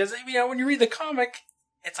 because, when you read the comic,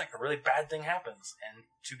 it's like a really bad thing happens, and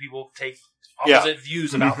two people take opposite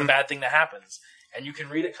views about the bad thing that happens, and you can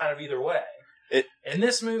read it kind of either way. In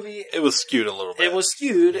this movie, it was skewed a little bit. It was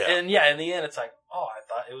skewed, and in the end, it's like, oh, I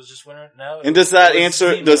thought it was just Winter. No. And does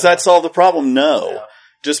that solve the problem? No.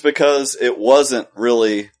 Just because it wasn't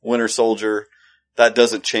really Winter Soldier, that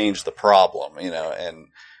doesn't change the problem, and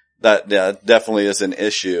that definitely is an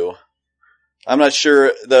issue. I'm not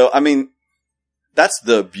sure, though. I mean, that's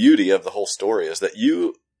the beauty of the whole story, is that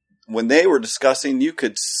when they were discussing, you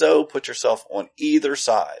could so put yourself on either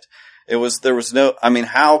side. There was no,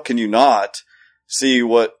 how can you not see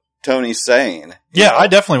what Tony's saying? Yeah, I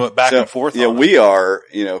definitely went back and forth. Yeah, we are,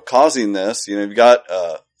 causing this. You've got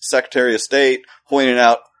Secretary of State pointing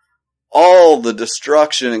out all the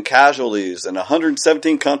destruction and casualties, and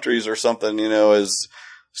 117 countries or something, has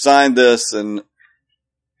signed this, and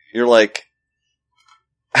you're like,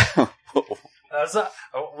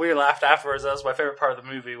 we laughed afterwards. That was my favorite part of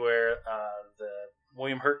the movie, where the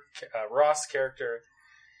William Hurt Ross character,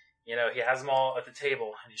 he has them all at the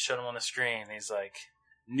table, and he showed them on the screen. And he's like,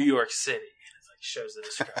 New York City. And it's like, shows the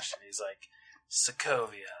destruction. He's like,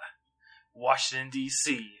 Sokovia, Washington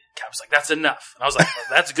D.C. Cap's like, that's enough. And I was like, well,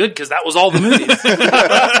 that's good, because that was all the movies. There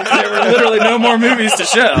were literally no more movies to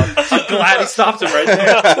show. I'm glad he stopped him right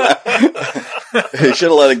there. He should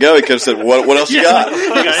have let it go. He could have said, what else you got?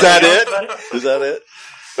 Is that it? Is that it?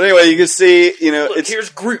 But anyway, you can see, Look, here's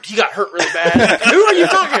Groot. He got hurt really bad. Who are you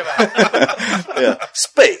talking about? Yeah,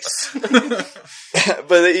 space.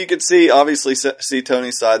 But you could obviously see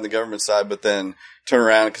Tony's side and the government side, but then turn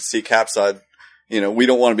around and could see Cap's side. We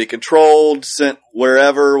don't want to be controlled, sent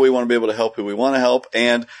wherever. We want to be able to help who we want to help.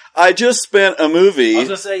 And I just spent a movie. I was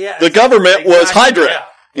going to say, yeah. The government was Hydra.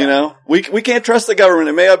 Yeah. We can't trust the government.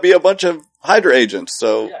 It may be a bunch of Hydra agents.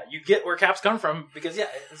 So yeah, you get where Cap's come from, because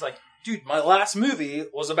it's like, dude, my last movie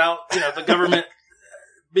was about, the government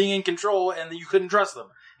being in control and you couldn't trust them.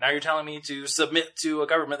 Now you're telling me to submit to a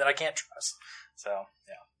government that I can't trust. So,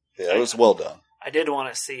 yeah. Yeah, it was well done. I did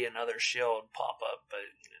want to see another S.H.I.E.L.D. pop up, but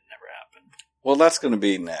it never happened. Well, that's going to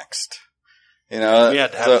be next. We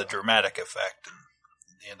had to have the dramatic effect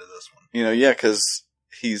at the end of this one. Yeah, because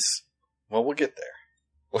we'll get there.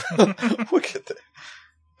 We'll get there.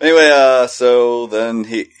 Anyway, so then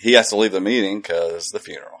he has to leave the meeting because the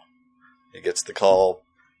funeral. He gets the call.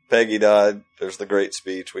 Peggy died. There's the great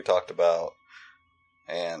speech we talked about.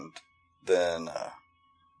 And then,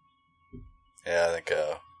 I think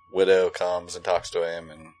Widow comes and talks to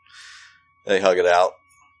him, and they hug it out.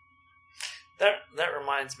 That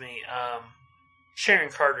reminds me,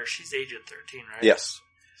 Sharon Carter, she's Agent 13, right? Yes.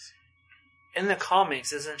 In the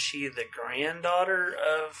comics, isn't she the granddaughter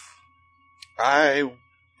of... I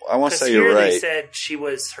want to say you're right. They said she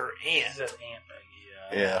was her aunt. She said Aunt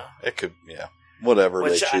Yeah, Peggy. it could, whatever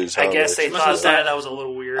they choose. I guess they thought that was a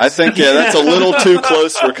little weird. I think, that's a little too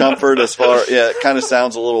close for comfort it kind of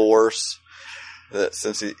sounds a little worse. That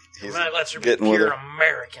since he's getting with her.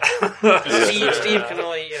 American. Steve can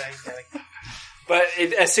only, But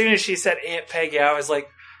as soon as she said Aunt Peggy, I was like,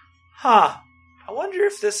 I wonder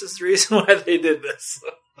if this is the reason why they did this.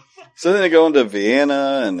 So then they go into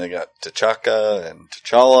Vienna, and they got T'Chaka and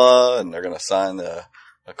T'Challa, and they're going to sign the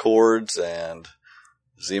accords, and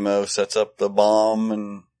Zemo sets up the bomb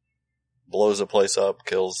and blows the place up,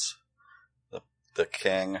 kills the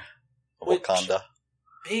king of Wakanda.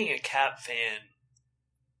 Being a Cap fan,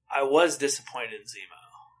 I was disappointed in Zemo.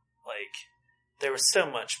 There was so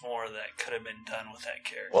much more that could have been done with that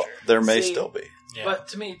character. Well, there may still be. Yeah. But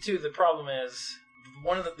to me, too, the problem is,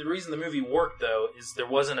 one of the reason the movie worked, though, is there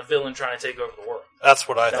wasn't a villain trying to take over the world. That's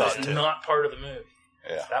what I thought, That was too. not part of the movie.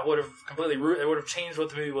 Yeah. That would have it would have changed what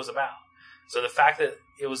the movie was about. So the fact that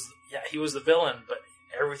he was the villain, but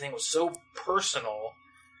everything was so personal,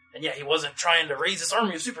 and he wasn't trying to raise this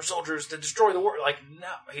army of super soldiers to destroy the world. No,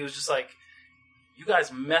 he was just like, you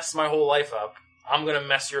guys messed my whole life up. I'm going to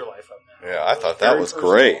mess your life up now. Yeah, I thought that was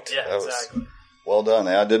great. Yeah, that exactly. was well done.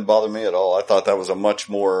 That didn't bother me at all. I thought that was a much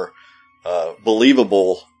more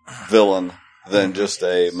believable villain than just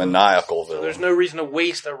a maniacal villain. So there's no reason to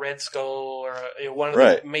waste a Red Skull or one of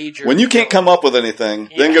right. the major. When you can't come up with anything,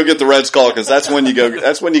 then go get the Red Skull, because that's when you go.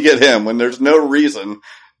 That's when you get him. When there's no reason,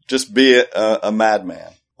 just be a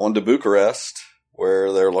madman. On to Bucharest,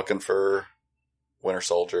 where they're looking for Winter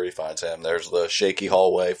Soldier. He finds him. There's the shaky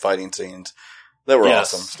hallway fighting scenes. They were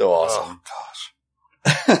awesome. Still awesome.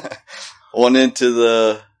 Oh,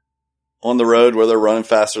 gosh. On the road where they're running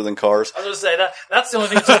faster than cars. I was going to say, that's the only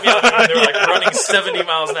thing that took me out. They were running 70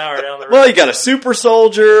 miles an hour down the road. Well, you got a super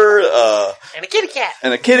soldier, and a kitty cat.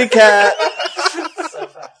 And a kitty cat. So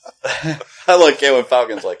fast. I like it when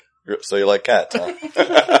Falcon's like, so you like cats, huh?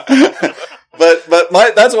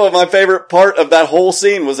 But that's what my favorite part of that whole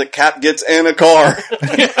scene was that Cap gets in a car.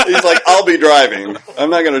 He's like, I'll be driving. I'm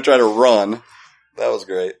not going to try to run. That was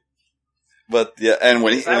great. But yeah, and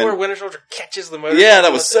when Is that where Winter Soldier catches the motor? Yeah,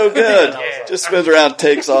 that was so good. Yeah. Just spins around,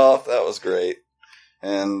 takes off. That was great.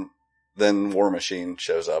 And then War Machine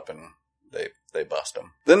shows up and they bust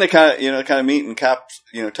him. Then they kind of meet, and Cap,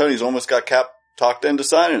 Tony's almost got Cap talked into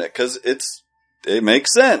signing it because it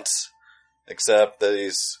makes sense. Except that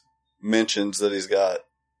he's mentions that he's got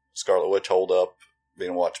Scarlet Witch hold up,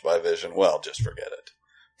 being watched by Vision. Well, just forget it.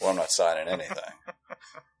 Well, I'm not signing anything.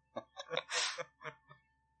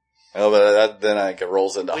 Oh, but then it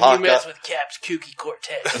rolls into When Hawkeye. you mess with Cap's kooky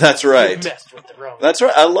quartet. That's right. You messed with the wrong. That's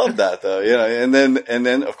right. I love that though. You know, and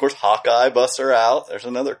then of course Hawkeye busts her out. There's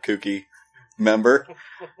another kooky member,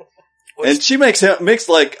 and she makes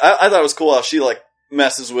like I thought it was cool how she like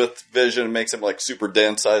messes with Vision and makes him like super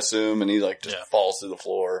dense. I assume, and he like just falls to the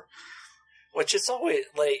floor. Which it's always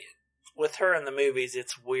like with her in the movies,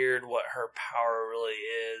 it's weird what her power really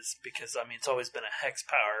is because I mean it's always been a hex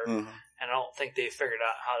power, and I don't think they figured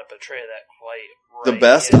out how to portray that quite right. The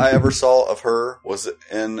best yet. I ever saw of her was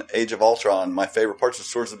in Age of Ultron. My favorite parts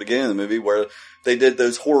was towards the beginning of the movie where they did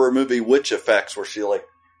those horror movie witch effects where she like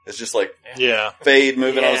it's just like fade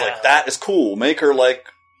moving. I was like, that is cool. Make her like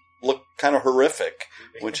look kind of horrific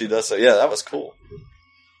when she does so. Yeah, that was cool.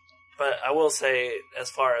 But I will say, as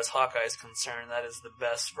far as Hawkeye is concerned, that is the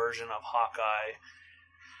best version of Hawkeye.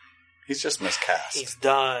 He's just miscast. He's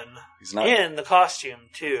done. He's not. And the costume,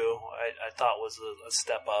 too, I thought was a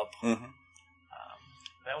step up. Mm-hmm.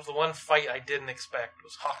 That was the one fight I didn't expect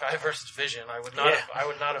was Hawkeye versus Vision. I would not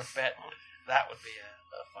have bet that would be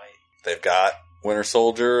a fight. They've got Winter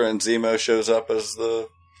Soldier, and Zemo shows up as the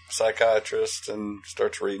psychiatrist and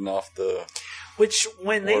starts reading off the... Which,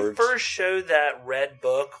 when words. they first showed that red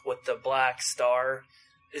book with the black star,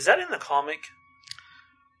 is that in the comic?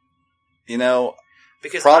 You know,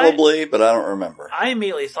 Because probably, but I don't remember. I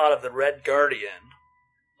immediately thought of the Red Guardian,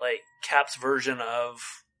 like Cap's version of,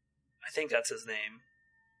 I think that's his name.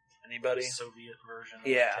 Anybody? Soviet version.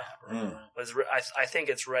 Yeah. Of Cap, I think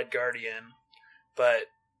it's Red Guardian, but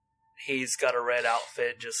he's got a red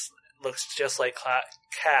outfit, just looks just like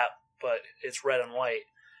Cap, but it's red and white.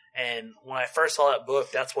 And when I first saw that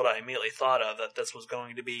book, that's what I immediately thought of, that this was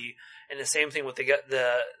going to be. And the same thing with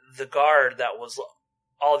the guard that was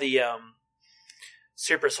all the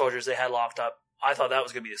super soldiers they had locked up. I thought that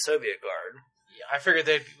was going to be the Soviet guard. Yeah, I figured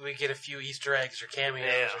we'd get a few Easter eggs or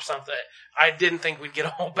cameos or something. I didn't think we'd get a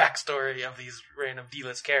whole backstory of these random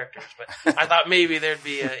D-list characters, but I thought maybe there'd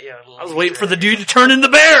be a little I was waiting for the dude to turn into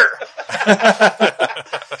bear.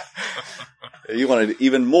 You wanted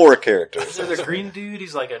even more characters. Is there the green dude?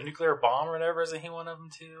 He's like a nuclear bomb or whatever. Isn't he one of them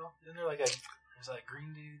too? Isn't there like there's that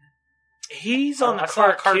green dude? He's on the I saw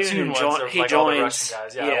a cartoon. once. There was He like joins. all the Russian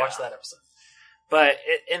guys. Yeah, I watched that episode. But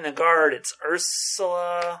in the guard, it's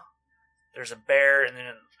Ursula. There's a bear, and then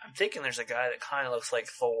I'm thinking there's a guy that kind of looks like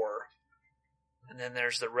Thor. And then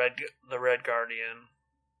there's the red Guardian,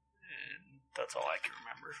 and that's all I can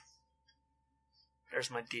remember. There's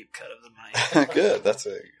my deep cut of the night. Good, that's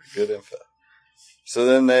a good info. So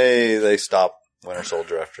then they stop Winter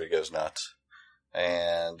Soldier after he goes nuts,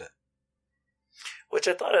 and Which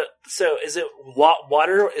I thought. So is it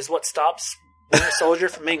water is what stops Winter Soldier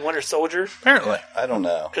from being Winter Soldier? Apparently. I don't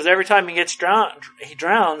know. Because every time he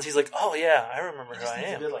drowns, he's like, "Oh yeah, I remember who I He's a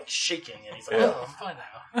am." bit like shaking, and he's like, Yeah. "Oh, I'm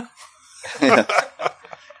fine now."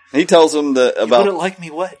 He tells him You wouldn't like me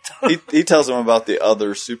wet. he tells him about the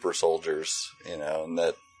other super soldiers, and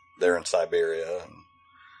that they're in Siberia, and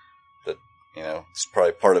that it's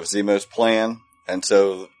probably part of Zemo's plan. And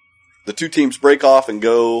so the two teams break off and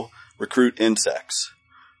go recruit insects.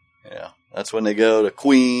 That's when they go to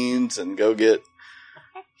Queens and go get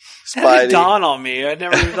That Spidey. didn't dawn on me. I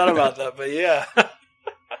never even thought about that, but yeah.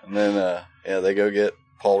 And then they go get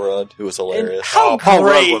Paul Rudd, who was hilarious. How Paul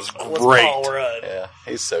Rudd great was great. Paul Rudd? Yeah,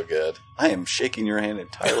 he's so good. I am shaking your hand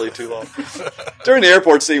entirely too long. During the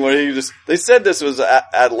airport scene where they said this was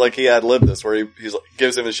like he ad-libbed this, where he's like,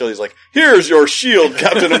 gives him his shield. He's like, "Here's your shield,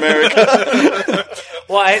 Captain America."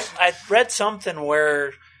 Well, I read something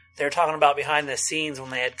where they were talking about behind the scenes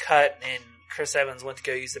when they had cut and Chris Evans went to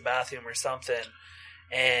go use the bathroom or something,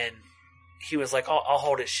 and he was like, I'll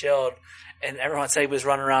hold his shield. And everyone said he was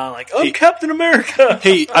running around like, "Oh, Captain America."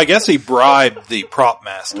 I guess he bribed the prop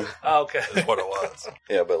master. Oh, okay. Is what it was.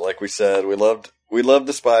 Yeah, but like we said, we loved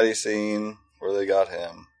the Spidey scene where they got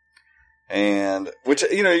him, and which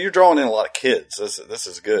you're drawing in a lot of kids. This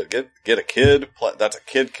is good. Get a kid. That's a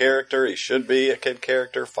kid character. He should be a kid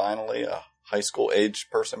character. Finally, a high school age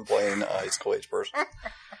person playing a high school age person.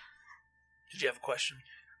 Did you have a question?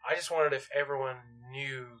 I just wondered if everyone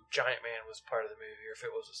knew Giant Man was part of the movie or if it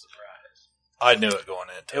was a surprise. I knew it going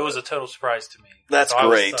into It was a total surprise to me. That's So I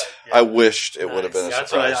was great. psyched, yeah. I wished it would have been a Yeah,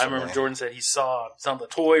 that's surprise. what I to remember. me. Jordan said he saw a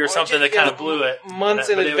toy or something that kind of blew it months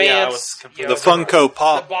in But advance. Yeah, I was completely The Funko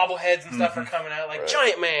Pop. The bobbleheads and stuff are coming out, like Right.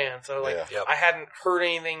 Giant Man. So, Yeah. Yep. I hadn't heard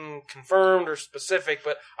anything confirmed or specific,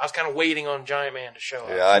 but I was kind of waiting on Giant Man to show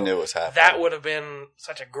up. Yeah, I So knew it was happening. that would have been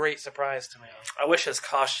such a great surprise to me. I wish his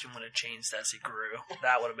costume would have changed as he grew.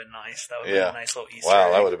 That would have been nice. That would have Yeah. been a nice little Easter Wow,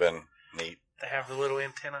 egg. that would have been neat. They have the little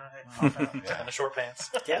antennae. and the short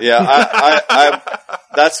pants. Yeah,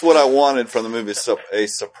 that's what I wanted from the movie, a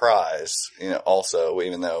surprise, also,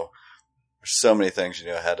 even though there's so many things you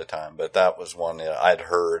knew ahead of time, but that was one I'd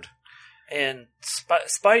heard. And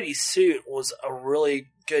Spidey's suit was a really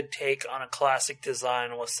good take on a classic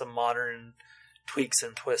design with some modern tweaks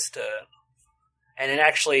and twists to it. And then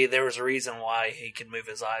actually, there was a reason why he could move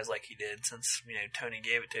his eyes like he did, since Tony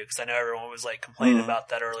gave it to. Because I know everyone was like complaining about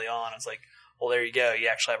that early on. It's like, well, there you go. You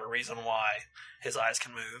actually have a reason why his eyes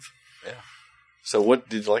can move. Yeah. So, what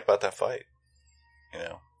did you like about that fight?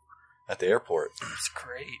 At the airport. It's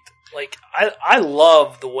great. Like I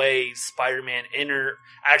love the way Spider-Man and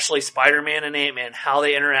Ant-Man, how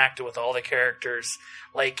they interacted with all the characters.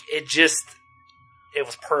 Like it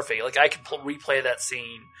was perfect. Like I could replay that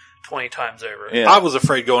scene 20 times over. Yeah. I was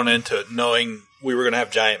afraid going into it, knowing we were going to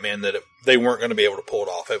have Giant Man, that they weren't going to be able to pull it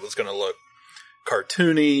off. It was going to look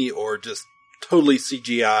cartoony or just totally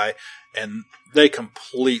CGI, and they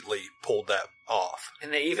completely pulled that off.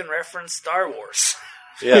 And they even referenced Star Wars.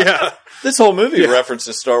 Yeah. This whole movie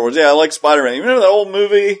references Star Wars. Yeah, I like Spider-Man. You remember that old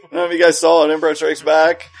movie? I don't know if you guys saw it, Empire Strikes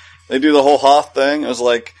Back. They do the whole Hoth thing. I was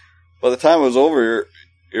like, by the time it was over,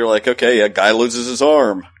 you're like, okay, yeah, guy loses his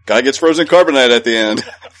arm. Guy gets frozen carbonite at the end.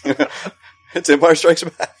 It's Empire Strikes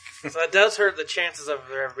Back. So it does hurt the chances of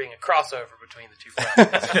there ever being a crossover between the two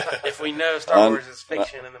films. If we know Star Wars is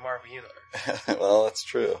fiction in the Marvel Universe. Well, that's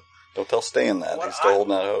true. Don't tell Stan that. He's still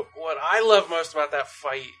holding out hope. What I love most about that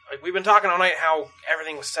fight, like we've been talking all night how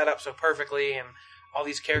everything was set up so perfectly and all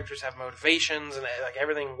these characters have motivations and like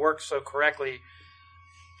everything works so correctly.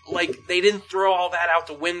 Like they didn't throw all that out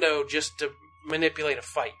the window just to manipulate a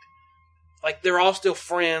fight. Like they're all still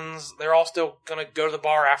friends. They're all still going to go to the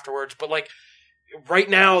bar afterwards. But like right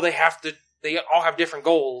now they all have different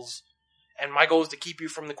goals. And my goal is to keep you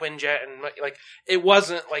from the Quinjet, and like it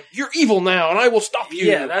wasn't like you're evil now, and I will stop you.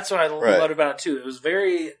 Yeah, that's what I loved about it too. It was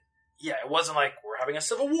very, it wasn't like we're having a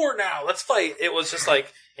civil war now, let's fight. It was just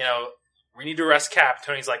like we need to arrest Cap.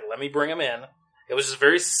 Tony's like, let me bring him in. It was just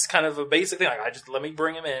very kind of a basic thing. Like let me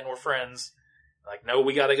bring him in. We're friends. Like no,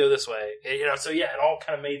 we got to go this way. So it all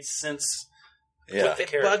kind of made sense. Yeah,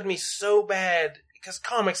 it bugged me so bad. Because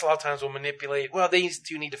comics a lot of times will manipulate, well, these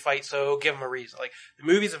two need to fight, so give them a reason. Like, the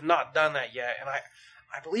movies have not done that yet. And I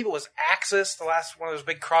believe it was Axis, the last one of those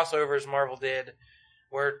big crossovers Marvel did,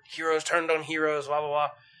 where heroes turned on heroes, blah, blah, blah.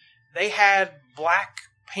 They had Black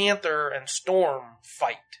Panther and Storm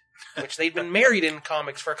fight, which they'd been married in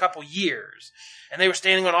comics for a couple years. And they were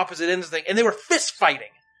standing on opposite ends of the thing, and they were fist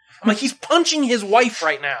fighting. I'm like, he's punching his wife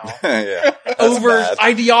right now. Over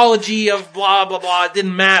ideology of blah, blah, blah. It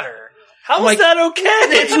didn't matter. How is that okay?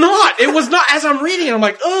 It's not. It was not. As I'm reading it, I'm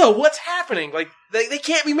like, oh, what's happening? Like, they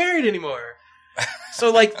can't be married anymore.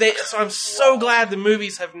 So I'm so glad the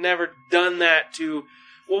movies have never done that to,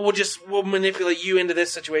 well, we'll manipulate you into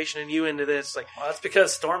this situation and you into this. Like, well, that's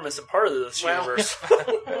because Storm isn't part of this universe.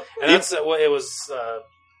 And that's what it was,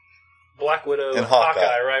 Black Widow and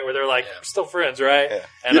Hawkeye, right? Where they're like, we're still friends, right? Yeah.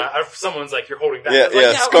 And someone's like, you're holding back.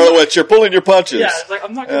 Yeah, Scarlet, you're pulling your punches. Yeah, it's like,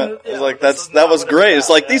 I'm not going to... It's like, that was great.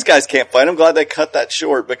 It's like, these guys can't fight. I'm glad they cut that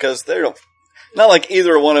short because they don't... Not like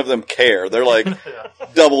either one of them care. They're like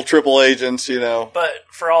double, triple agents, But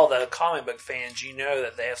for all the comic book fans,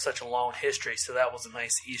 that they have such a long history, so that was a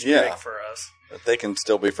nice Easter egg for us. That they can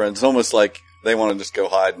still be friends. It's almost like they want to just go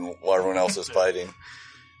hide while everyone else is fighting.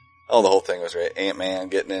 Oh, the whole thing was great. Ant-Man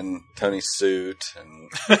getting in Tony's suit and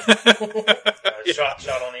shot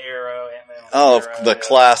on the arrow. Ant-Man the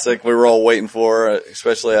classic we were all waiting for,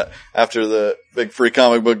 especially after the big free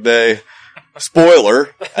comic book day.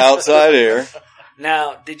 Spoiler outside here.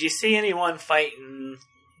 Now, did you see anyone fighting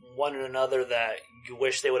one another that you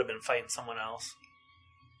wish they would have been fighting someone else?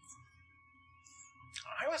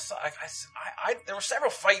 There were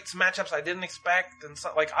several matchups I didn't expect, and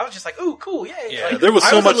I was just like, "Ooh, cool, yay!" Yeah, like, there was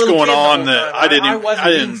so much going on that I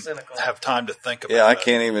didn't have time to think about. Yeah, I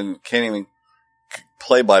can't even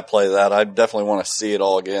play by play that. I definitely want to see it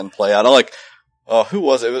all again play out. I like, who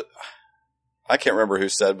was it? I can't remember who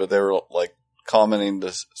said, but they were like commenting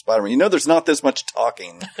to Spider-Man. There's not this much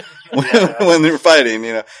talking when they're fighting.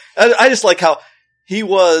 I just like how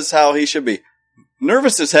he should be.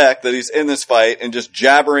 Nervous as heck that he's in this fight and just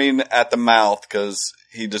jabbering at the mouth because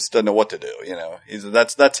he just doesn't know what to do.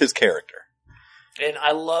 That's his character. And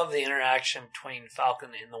I love the interaction between Falcon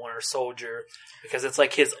and the Winter Soldier because it's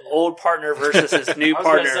like his old partner versus his new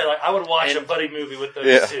partner. I would watch a buddy movie with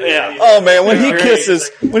those two. Yeah. Oh man, when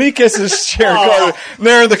he kisses Sharon Carter,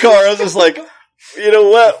 they're in the car. I was just like, you know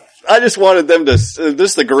what? I just wanted them to,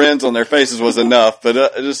 just the grins on their faces was enough,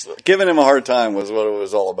 but just giving him a hard time was what it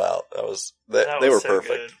was all about. They were so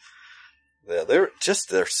perfect. Good. Yeah, they're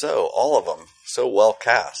all of them, so well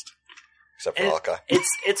cast. except for And Hawkeye.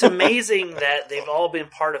 It's amazing that they've all been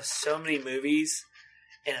part of so many movies,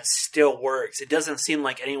 and it still works. It doesn't seem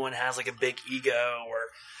like anyone has like a big ego or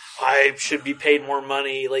I should be paid more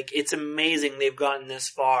money. Like, it's amazing they've gotten this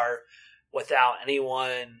far without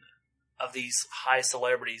anyone of these high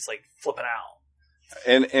celebrities like flipping out.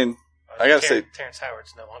 And I gotta say, Terrence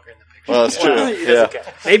Howard's no longer in the picture. well, it's true. Yeah. Okay.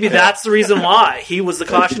 Maybe that's the reason why he was the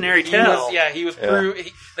cautionary tale. He was. Yeah.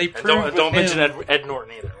 They And proved don't with mention him. Ed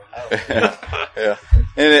Norton either. Yeah.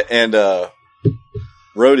 And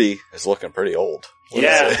Rhodey is looking pretty old.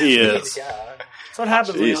 Yeah. He is. Yeah. That's what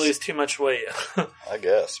happens when you Jeez. lose too much weight. I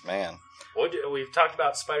guess, man. We've talked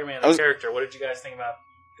about Spider-Man, the character. What did you guys think about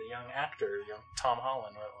the young actor, young Tom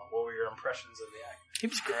Holland? What were your impressions of the actor? He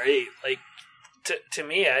was great. Like, to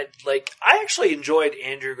me, I actually enjoyed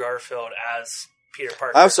Andrew Garfield as Peter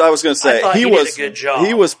Parker. I was going to say I thought he he did was a good job.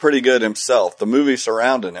 He was pretty good himself. The movie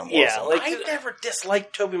surrounding him Yeah, wasn't. like I never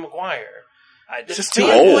disliked Tobey Maguire. I just The too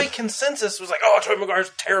fanboy old. consensus was like, "Oh, Tobey Maguire's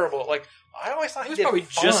terrible." Like, I always thought It he was did probably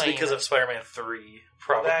just fine. because of Spider-Man 3.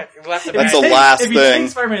 Probably. That's That's the last if you thing.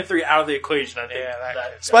 take Spider-Man 3 out of the equation, I think Yeah,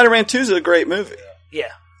 that Spider-Man 2 is a great movie.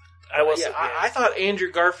 Yeah, I was. I thought Andrew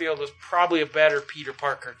Garfield was probably a better Peter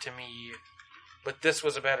Parker to me, but this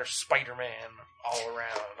was a better Spider-Man all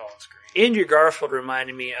around on screen. Andrew Garfield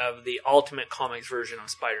reminded me of the Ultimate Comics version of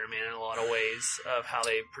Spider-Man in a lot of ways of how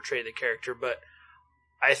they portray the character. But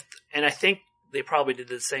I think they probably did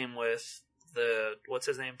the same with what's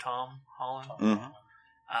his name, Tom Holland. Mhm.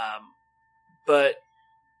 But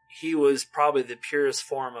he was probably the purest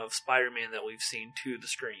form of Spider-Man that we've seen to the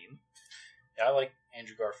screen. Yeah, I like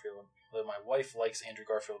Andrew Garfield. Though my wife likes Andrew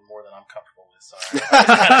Garfield more than I'm comfortable with, so I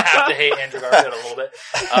kind of have to hate Andrew Garfield a little bit.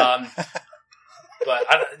 But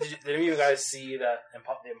did any of you guys see the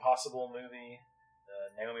Impossible movie?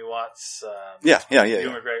 Naomi Watts. Yeah. Ewan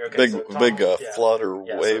McGregor. Okay, Big, so Tom- big yeah. flood or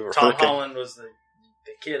Yeah, wave so or Tom hurricane. Holland was the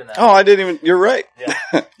kid in that. Oh, I didn't even. You're right. Yeah.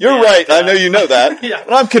 You're Yeah, right. I know you know that. Yeah.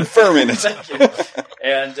 But I'm confirming it. Thank you.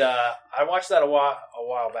 And I watched that a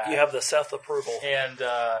while back. You have the self-approval. And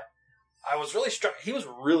I was really struck. He was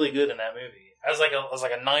really good in that movie. As like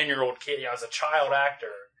a 9-year-old kid, as a child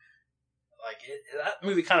actor. Like that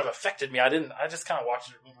movie kind of affected me. I just kind of watched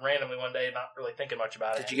it randomly one day, not really thinking much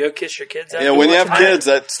about it. Did you go kiss your kids? Yeah, when you have kids,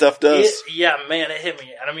 that stuff does. Man, it hit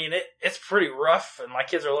me. And I mean, it's pretty rough. And my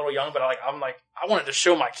kids are a little young, but I wanted to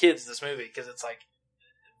show my kids this movie because it's like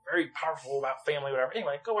very powerful about family, whatever.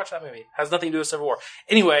 Anyway, go watch that movie. Has nothing to do with Civil War.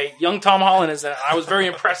 Anyway, young Tom Holland is. I was very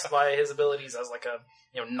impressed by his abilities as like a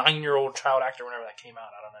 9-year-old child actor. Whenever that came out,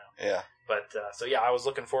 I don't know. Yeah. But so yeah, I was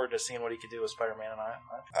looking forward to seeing what he could do with Spider-Man. And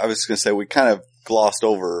I was going to say, we kind of glossed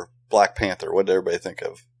over Black Panther. What did everybody think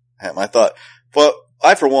of him? I thought, well,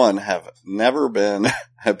 I for one have never been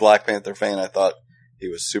a Black Panther fan. I thought he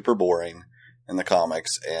was super boring in the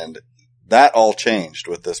comics, and that all changed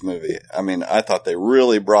with this movie. I mean, I thought they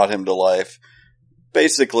really brought him to life.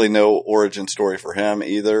 Basically no origin story for him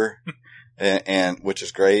either, and which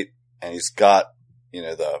is great. And he's got,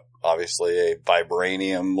 obviously a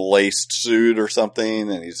vibranium laced suit or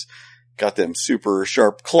something, and he's got them super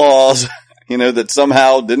sharp claws, that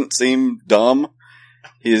somehow didn't seem dumb.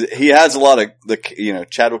 He has a lot of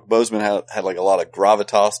Chadwick Boseman had like a lot of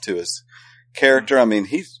gravitas to his character. I mean,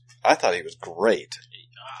 I thought he was great.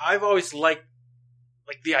 I've always liked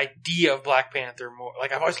the idea of Black Panther more.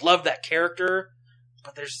 Like, I've always loved that character,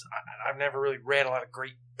 but I've never really read a lot of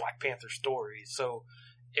great Black Panther stories, so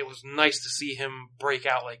it was nice to see him break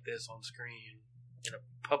out like this on screen in a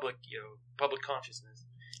public consciousness.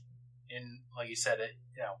 and like you said,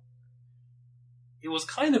 it was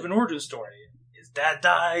kind of an origin story. His dad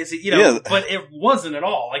dies, Yeah. but it wasn't at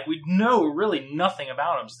all. Like, we know really nothing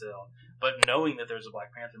about him still. But knowing that there's a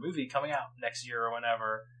Black Panther movie coming out next year or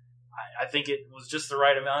whenever, I think it was just the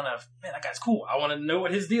right amount of, man, that guy's cool. I want to know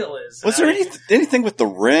what his deal is. Was there anything with the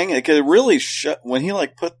ring? It could really when he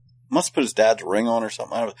must put his dad's ring on or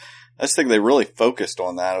something. I just think they really focused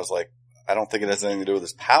on that. I was like, I don't think it has anything to do with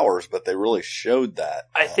his powers, but they really showed that.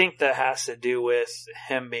 I think that has to do with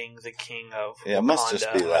him being the king of Wakanda. Yeah, it must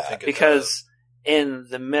just be that. Because in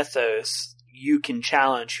the mythos, you can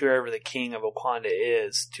challenge whoever the king of Wakanda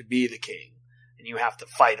is to be the king, and you have to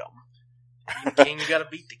fight him. King, you gotta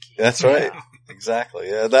beat the king. That's right. Exactly.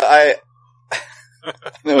 Yeah, I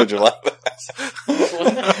know what you're laughing at.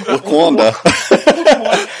 Wakanda.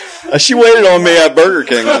 She waited on me at Burger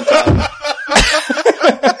King one time.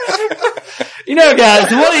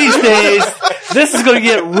 Guys, one of these days, this is going to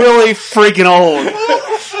get really freaking old.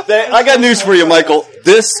 I got news for you, Michael.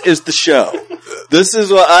 This is the show. This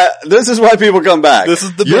is why people come back. This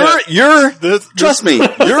is the trust me, you're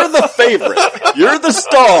the favorite. You're the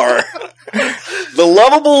star. The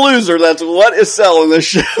lovable loser, that's what is selling this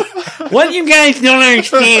show. What you guys don't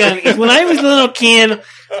understand is when I was a little kid,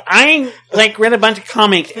 I read a bunch of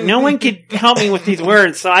comics. No one could help me with these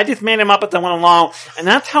words, so I just made them up as I went along, and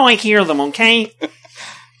that's how I hear them, okay?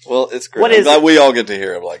 Well, it's great. What is it? We all get to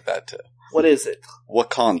hear it like that too. What is it?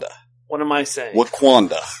 Wakanda. What am I saying?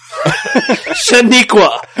 Wakanda.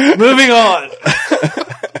 Shaniqua. Moving on.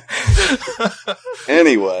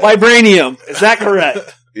 Anyway. Vibranium. Is that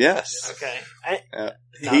correct? Yes. Okay. I'm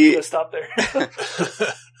He- going to stop there.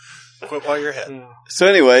 Quit while you're ahead. So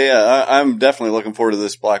anyway, I'm definitely looking forward to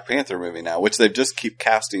this Black Panther movie now, which they just keep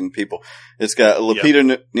casting people. It's got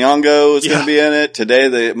Lupita Nyong'o is going to be in it.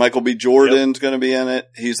 Today, Michael B. Jordan's going to be in it.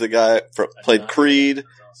 He's the guy played Creed.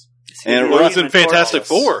 And Well, he's in Fantastic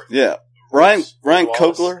Four. Yeah. Ryan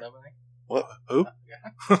Coogler. What? Who?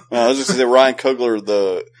 I was just going to say Ryan Coogler,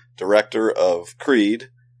 the director of Creed,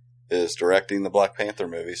 is directing the Black Panther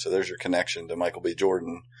movie. So there's your connection to Michael B.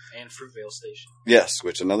 Jordan. And Fruitvale Station. Yes,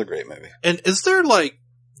 which is another great movie. And is there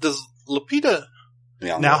does Lupita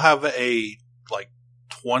now have a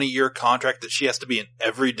 20-year contract that she has to be in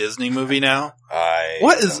every Disney movie now?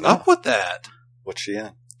 What is up with that? What's she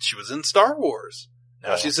in? She was in Star Wars.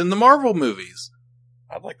 Now she's in the Marvel movies.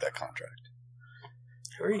 I'd like that contract.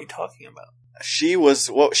 Who are you talking about? She was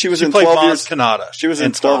in played 12 Maz years. Kanata. She was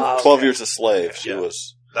in 12 Years a Slave. She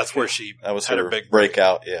was. That's where she That was had her her big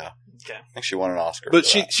breakout. Yeah. Okay. I think she won an Oscar. But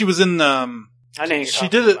for that. she was in I know she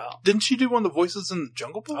did it. Didn't she do one of the voices in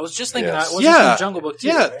Jungle Book? I was just thinking, Yes. was in Jungle Book too.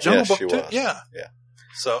 Yeah, right? Jungle Yes, Book she too. was. Yeah. Yeah.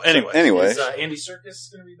 So anyway, Is Andy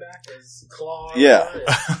Serkis going to be back as Claw? Yeah.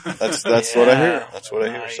 That's what I hear. That's what I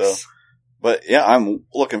hear. Nice. So, but yeah, I'm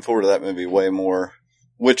looking forward to that movie way more.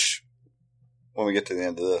 Which, when we get to the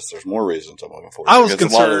end of this, there's more reasons I'm looking forward to. I was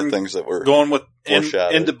because a lot of the concerned things that were going with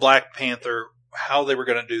foreshadowed. into Black Panther, how they were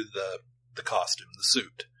going to do the costume, the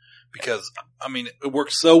suit, because I mean it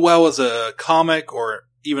worked so well as a comic or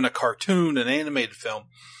even a cartoon, an animated film.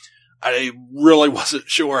 I really wasn't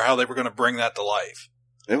sure how they were going to bring that to life.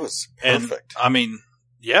 It was And, perfect. I mean,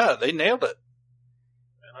 yeah, they nailed it.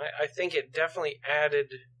 And I think it definitely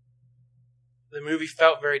added. The movie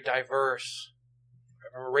felt very diverse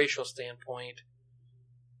from a racial standpoint.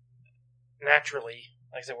 Naturally,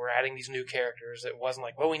 like I said, we're adding these new characters. It wasn't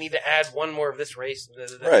like, well, we need to add one more of this race.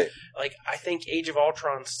 Right. Like, I think Age of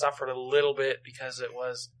Ultron suffered a little bit because it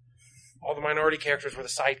was all the minority characters were the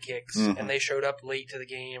sidekicks, and they showed up late to the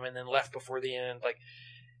game and then left before the end. Like,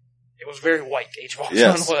 it was very white. Age of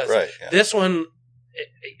Ultron was. Right. Yeah. This one,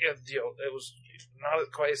 it was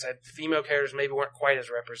not quite as female characters maybe weren't quite as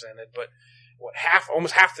represented, but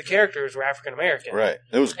almost half the characters were African American. Right.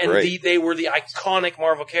 It was And great. they were the iconic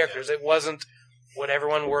Marvel characters. It wasn't what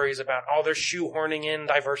everyone worries about. Oh, they're shoehorning in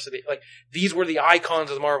diversity. Like, these were the icons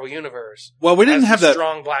of the Marvel Universe. Well, we didn't as have the that.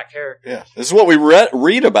 strong black character. Yeah. This is what we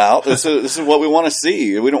read about. This is what we want to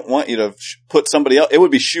see. We don't want you to put somebody else. It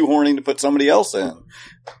would be shoehorning to put somebody else in.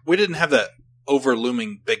 We didn't have that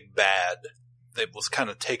overlooming big bad that was kind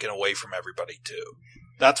of taken away from everybody too.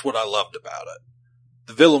 That's what I loved about it.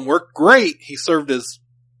 The villain worked great. He served his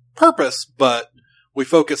purpose, but we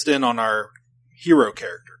focused in on our hero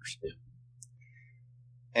characters.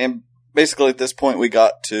 And basically at this point we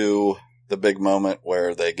got to the big moment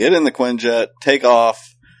where they get in the Quinjet, take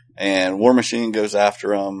off, and War Machine goes after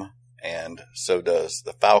them, and so does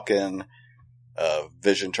the Falcon.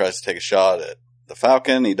 Vision tries to take a shot at the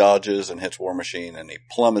Falcon. He dodges and hits War Machine, and he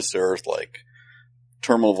plummets to Earth like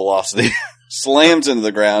terminal velocity, slams into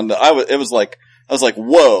the ground. I was like,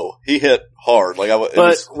 whoa, he hit hard.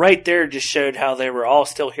 But right there just showed how they were all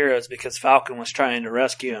still heroes because Falcon was trying to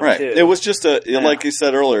rescue him right. too. It was just like you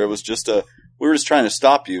said earlier, it was just we were just trying to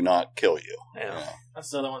stop you, not kill you. Yeah.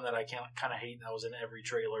 That's another one that I kind of hate. That was in every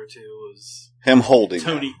trailer too. Was Him holding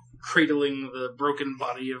Tony him. cradling the broken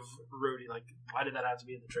body of Rhodey? Like, why did that have to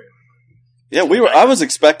be in the trailer? Yeah, I was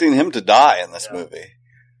expecting him to die in this movie.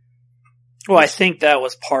 Well, I think that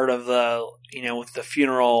was part of the, with the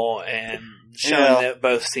funeral and showing that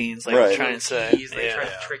both scenes, like Right. trying to say. They try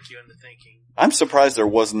to trick you into thinking. I'm surprised there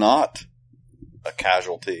was not a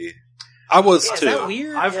casualty. I was Is too. that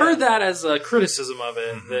weird? I've Yeah. heard that as a criticism of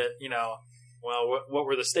it. That well, what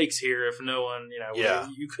were the stakes here if no one, Yeah.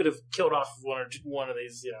 you could have killed off one of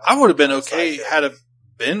these. I would have been on the okay side had it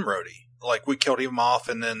been Rhodey. Like, we killed him off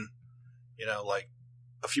and then, like,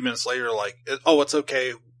 a few minutes later, like, it's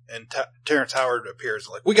okay. And Terrence Howard appears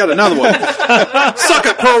like, we got another one. Suck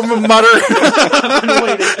it, Perlmutter.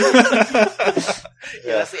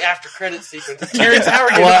 Yeah, that's the after credit sequence. Terrence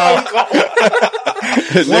Howard gets a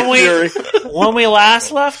phone call. When we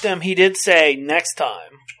last left him, he did say next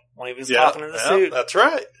time when he was talking in the suit. That's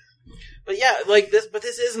right. But yeah, like this. But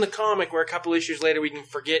this isn't a comic where a couple issues later we can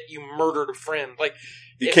forget you murdered a friend. Like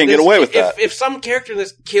you can't get away with that. If some character in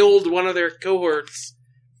this killed one of their cohorts,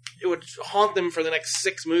 it would haunt them for the next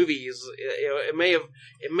 6 movies. It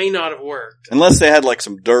may not have worked unless they had like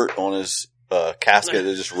some dirt on his casket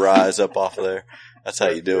to just rise up off of there. That's how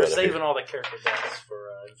you do We're it. saving all the character deaths for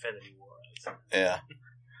Infinity War. Yeah.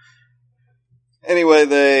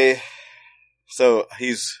 Anyway, so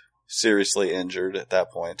he's seriously injured at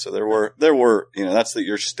that point. So there were, that's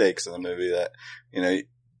your stakes in the movie that,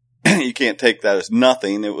 you can't take that as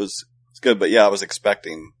nothing. It's good, but yeah, I was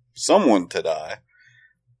expecting someone to die.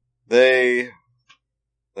 Then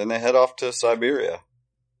they head off to Siberia.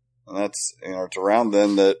 And that's, it's around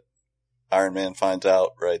then that Iron Man finds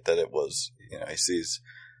out, right, that it was,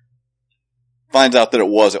 finds out that it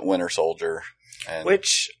wasn't Winter Soldier.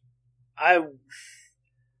 Which I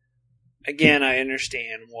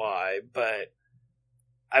understand why, but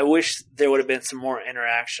I wish there would have been some more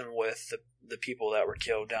interaction with the people that were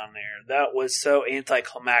killed down there. That was so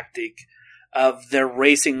anticlimactic of they're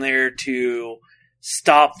racing there to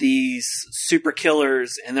stop these super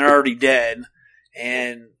killers and they're already dead.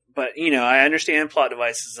 But I understand plot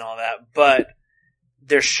devices and all that, but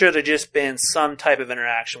there should have just been some type of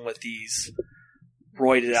interaction with these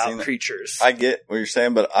roided out creatures. I get what you're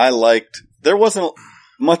saying, but there wasn't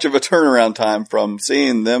much of a turnaround time from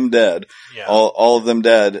seeing them dead, all of them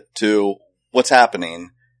dead, to what's happening,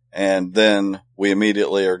 and then we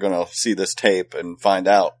immediately are going to see this tape and find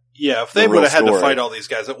out. Yeah, if they would have had to fight all these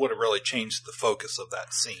guys, it would have really changed the focus of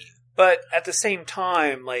that scene. But at the same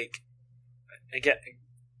time,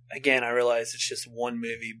 again, I realize it's just one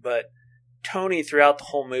movie, but Tony throughout the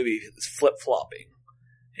whole movie is flip-flopping.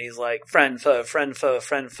 He's like, friend, foe, friend, foe,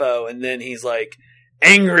 friend, foe, and then he's like,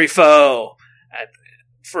 angry foe,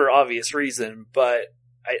 for obvious reason, but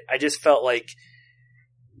I just felt like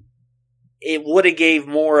it would have gave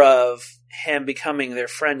more of him becoming their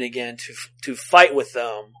friend again to fight with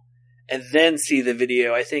them and then see the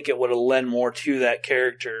video. I think it would have lent more to that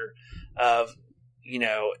character of,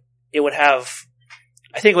 it would have,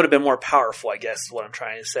 I think it would have been more powerful, I guess is what I'm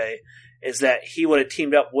trying to say, is that he would have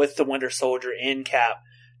teamed up with the Winter Soldier and Cap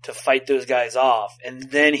to fight those guys off, and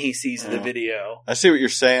then he sees the video. I see what you're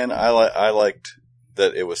saying. I liked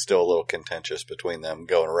that it was still a little contentious between them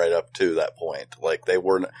going right up to that point. Like they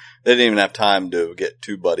didn't even have time to get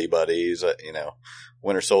two buddies.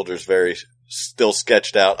 Winter Soldier's very still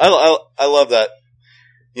sketched out. I love that.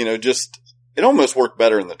 Just it almost worked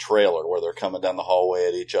better in the trailer where they're coming down the hallway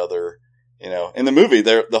at each other. In the movie,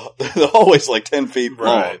 the hallway's like 10 feet long.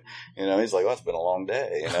 Right. He's like, it's been a long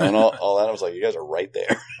day, and all that. I was like, you guys are right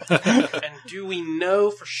there. And do we know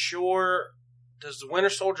for sure, does the Winter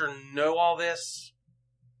Soldier know all this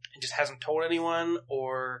and just hasn't told anyone,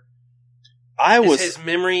 or is his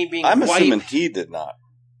memory being I'm wiped? assuming he did not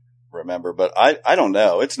remember, but I don't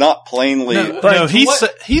know. It's not plainly. No, he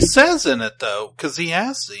says in it though, because he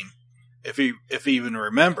asks him if he even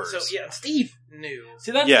remembers. So yeah, Steve knew.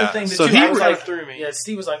 See, that's the thing that so I was like, through me. Yeah,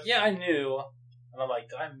 Steve was like, "Yeah, I knew," and I'm like,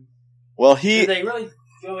 Did they really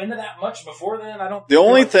go into that much before then? I don't. The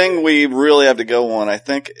only thing we really have to go on, I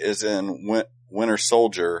think, is in Winter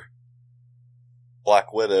Soldier.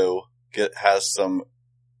 Black Widow has some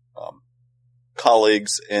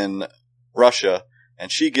colleagues in Russia,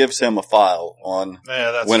 and she gives him a file on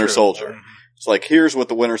Winter Soldier. Mm-hmm. It's like, here's what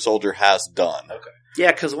the Winter Soldier has done. Okay.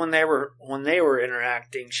 Yeah, because when they were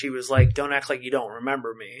interacting, she was like, "Don't act like you don't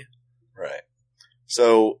remember me." Right.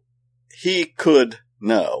 So he could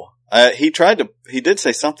know. He did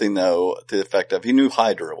say something though to the effect of he knew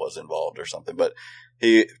Hydra was involved or something, but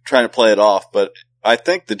he trying to play it off. But I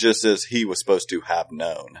think the gist is he was supposed to have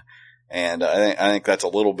known, and I think that's a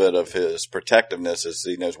little bit of his protectiveness, is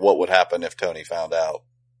he knows what would happen if Tony found out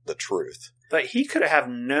the truth. But he could have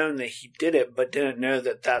known that he did it, but didn't know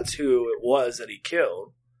that that's who it was that he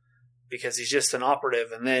killed, because he's just an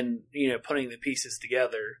operative, and then putting the pieces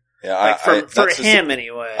together. Yeah, for him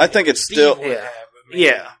anyway. I think it's Steve still would have, but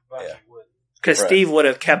maybe Bucky would. Because Steve would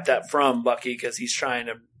have kept that from Bucky because he's trying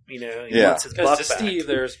to, he wants his buck to back. Steve,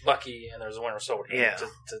 there's Bucky and there's Winter Soldier. Yeah. To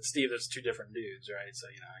Steve, there's two different dudes, right? So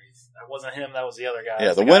that wasn't him. That was the other guy.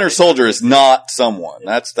 Yeah, the Winter Soldier is not someone.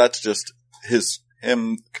 That's just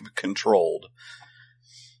him controlled.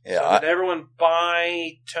 Yeah. So did everyone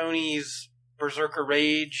buy Tony's Berserker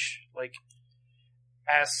Rage,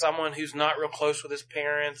 as someone who's not real close with his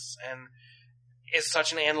parents and is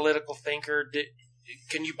such an analytical thinker?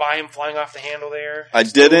 Can you buy him flying off the handle there? I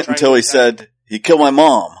didn't until he said he killed my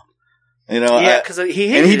mom. You know, Yeah, because he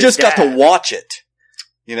hated and he his just got to dad. watch it.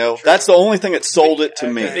 You know, that's the only thing that sold it to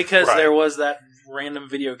me. Because Right. there was that random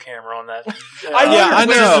video camera on that. I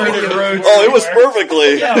know. Oh, it was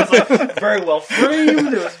perfectly. Yeah, it was like very well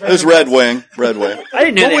framed. It was Red Wing. Red Wing. I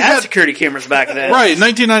didn't know Well, they we had had- security cameras back then. Right,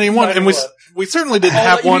 1991, and we certainly didn't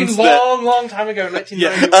have ones that. long time ago,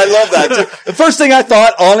 1991. I love that. Too. The first thing I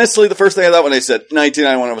thought when they said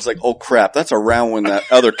 1991, I was like, oh crap, that's around when that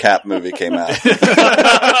other Cap movie came out.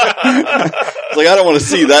 Like, I don't want to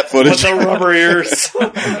see that With footage. the rubber ears.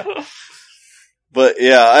 But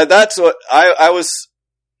yeah, that's what I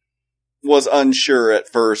was unsure at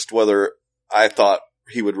first whether I thought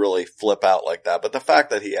he would really flip out like that. But the fact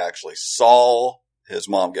that he actually saw his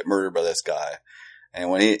mom get murdered by this guy, and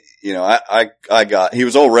when he, you know, he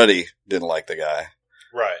was already didn't like the guy.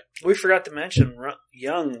 Right. We forgot to mention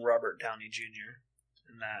young Robert Downey Jr.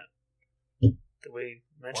 in that. Did we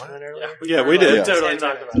mention that earlier? Yeah, we did. Yeah. Totally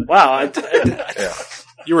talked about it. Wow, Yeah,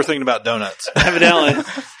 You were thinking about donuts. evidently.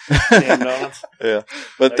 Damn donuts. yeah.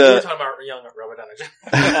 But You were talking about young Robert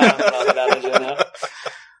Downey Jr.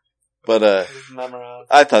 but Memorized.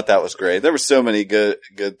 I thought that was great. There were so many good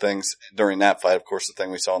things during that fight. Of course, the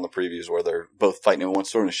thing we saw in the previews where they're both fighting in one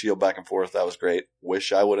sword and a shield back and forth. That was great.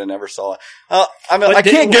 Wish I would have never saw it. I mean, But I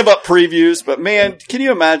can't give up previews, but man, can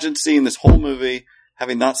you imagine seeing this whole movie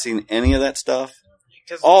having not seen any of that stuff?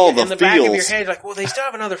 All in the the back of your feels. head, like, well, they still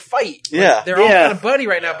have another fight. Like, Yeah. they're all Yeah. kind of buddy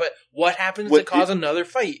right now, but what happens What- to cause another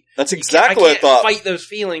fight? That's I exactly what I can't thought. Fight those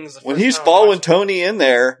feelings. the When first he's time I following watched it. Tony in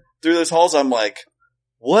there through those halls, I'm like,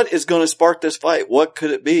 what is going to spark this fight? What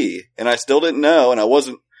could it be? And I still didn't know, and I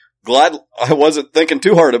wasn't glad I wasn't thinking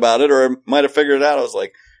too hard about it, or I might have figured it out. I was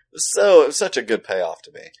like, it was such a good payoff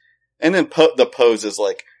to me. And then the pose is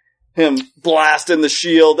like him blasting the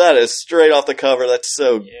shield. That is straight off the cover. That's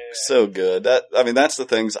so good. That's the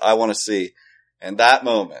things I want to see. And that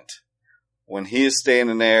moment when he is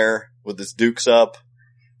standing there with his dukes up,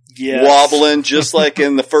 Yes. wobbling, just like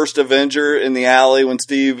in the first Avenger in the alley when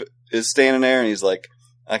Steve is standing there and he's like,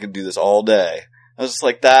 I can do this all day. I was just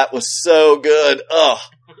like, that was so good. Oh,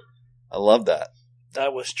 I love that.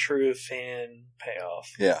 That was true fan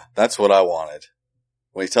payoff. Yeah, that's what I wanted.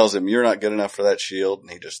 When he tells him, you're not good enough for that shield, and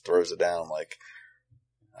he just throws it down, I'm like,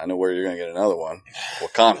 I know where you're going to get another one.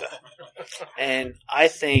 Wakanda. And I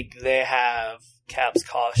think they have Cap's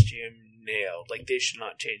costume nailed. Like, they should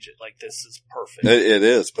not change it. Like, this is perfect. It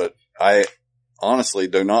is, but I honestly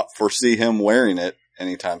do not foresee him wearing it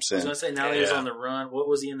anytime I was soon. going to say, now that he was on the run, what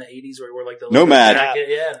was he in the 80s where he wore like the Nomad. jacket?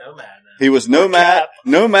 Yeah, Nomad. He was Nomad. Cap.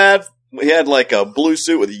 Nomad. He had like a blue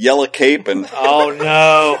suit with a yellow cape and Oh,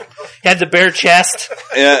 no. He had the bare chest.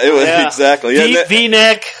 yeah, it was Yeah. exactly. Yeah, Deep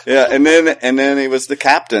V-neck. yeah, and then he was the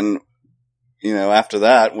captain, you know, after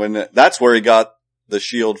that that's where he got the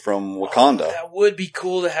shield from Wakanda. That would be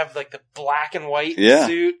cool to have like the black and white Yeah.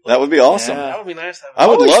 suit. That would be awesome. Yeah. That would be nice to have. I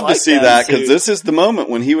would always love to liked see that that because suit. this is the moment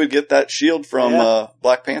when he would get that shield from Yeah.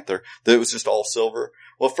 Black Panther. That it was just all silver.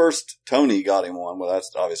 Well, first Tony got him one. Well,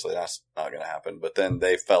 that's not going to happen. But then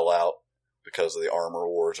they fell out because of the armor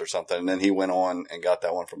wars or something. And then he went on and got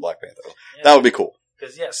that one from Black Panther. Yeah. That would be cool.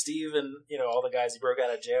 Because Steve and all the guys he broke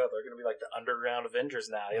out of jail, they're going to be like the underground Avengers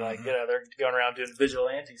now. They're going around doing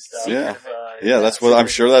vigilante stuff. Yeah. Yeah, that's what I'm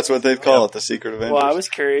sure that's what they'd call it, the Secret Avengers. Well, I was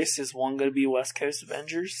curious. Is one going to be West Coast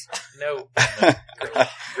Avengers? No.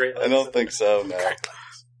 Great. I don't think so. No.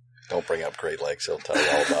 Don't bring up Great Lakes. He'll tell you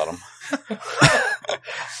all about them.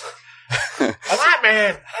 Black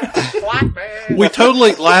man. Black man. We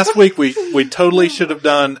totally last week we totally should have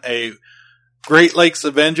done a Great Lakes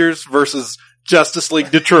Avengers versus Justice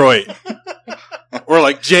League Detroit, or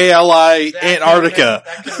like JLI That Antarctica.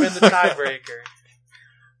 That could have been the tiebreaker.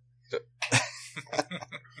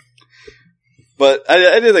 But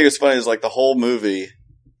I did think it's funny. It's like the whole movie,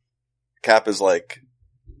 Cap is like,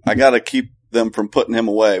 I got to keep them from putting him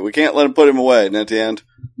away. We can't let him put him away. And at the end,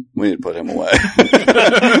 we need to put him away.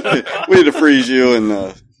 We need to freeze you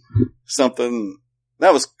and something.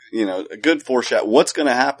 That was, a good foreshadow. What's going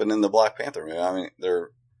to happen in the Black Panther movie? I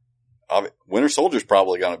mean, Winter Soldier's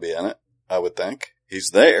probably going to be in it, I would think. He's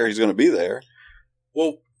there. He's going to be there.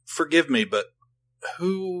 Well, forgive me, but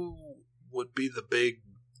who would be the big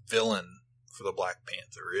villain for the Black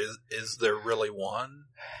Panther? Is there really one?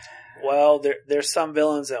 Well, there's some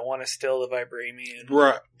villains that want to steal the vibranium.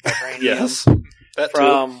 Right. Vibranium Yes. That too.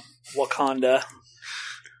 from Wakanda.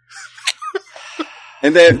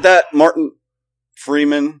 And that Martin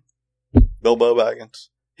Freeman, Bilbo Baggins,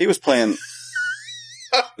 he was playing.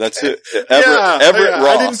 That's it. Everett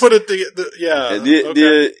Ross. I didn't put it together. Yeah.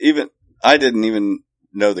 I didn't even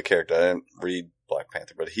know the character. I didn't read Black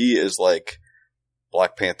Panther, but he is like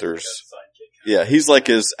Black Panther's Yeah, he's like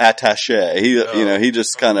his attaché. He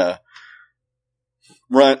just kind of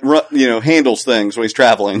handles things when he's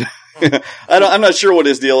traveling. I'm not sure what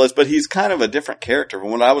his deal is, but he's kind of a different character.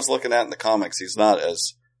 From what I was looking at in the comics, he's not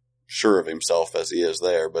as sure of himself as he is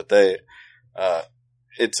there. But I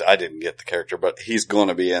didn't get the character, but he's going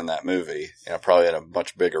to be in that movie, probably in a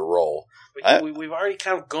much bigger role. But we've already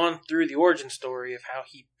kind of gone through the origin story of how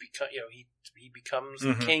he becomes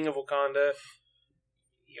the king of Wakanda.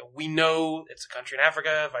 We know it's a country in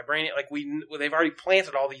Africa, vibranium. They've already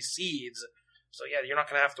planted all these seeds. So yeah, you're not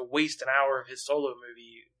going to have to waste an hour of his solo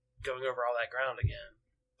movie going over all that ground again.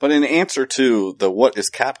 But in answer to the what is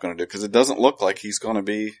Cap going to do, because it doesn't look like he's going to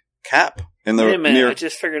be Cap in the Wait a minute, near. I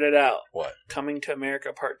just figured it out. What? Coming to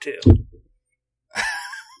America Part 2.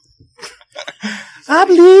 I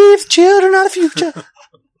believe children are the future.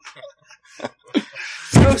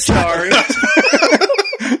 So sorry.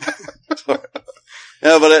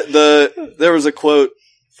 Yeah, but there was a quote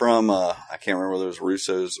from, I can't remember whether it was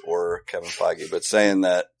Russo's or Kevin Feige, but saying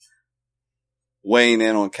that weighing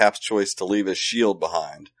in on Cap's choice to leave his shield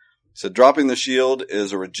behind. So dropping the shield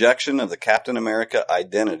is a rejection of the Captain America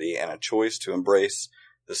identity and a choice to embrace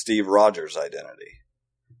the Steve Rogers identity.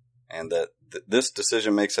 And that this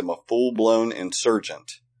decision makes him a full-blown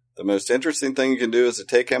insurgent. The most interesting thing you can do is to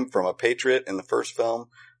take him from a patriot in the first film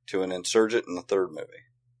to an insurgent in the third movie.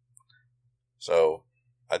 So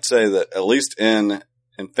I'd say that at least in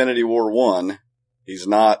Infinity War 1, he's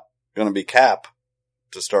not going to be Cap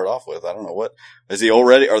to start off with. I don't know what. Are they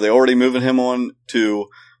already moving him on to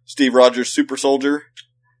Steve Rogers Super Soldier?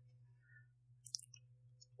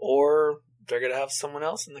 Or they're going to have someone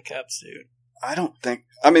else in the Cap suit. I don't think,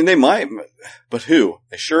 they might, but who?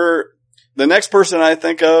 The next person I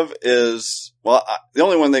think of is, the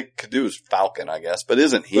only one they could do is Falcon, I guess, but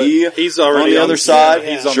isn't he? But he's already on the other side.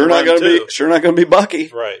 Yeah. He's sure not going to be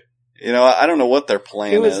Bucky. Right. I don't know what their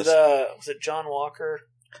plan is. Was it John Walker?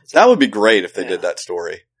 That would be great if they did that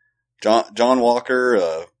story. John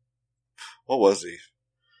Walker, what was he?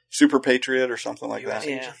 Super Patriot or something like that?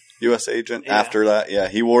 Yeah. U.S. Agent. Yeah. After that, yeah,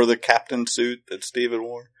 he wore the captain suit that Steven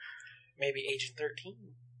wore. Maybe Agent 13.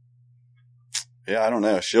 Yeah, I don't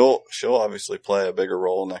know. She'll obviously play a bigger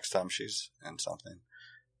role next time she's in something.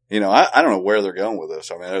 I don't know where they're going with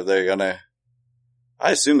this. Are they gonna?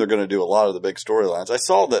 I assume they're going to do a lot of the big storylines. I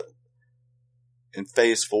saw that in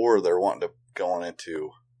Phase 4 they're wanting to go on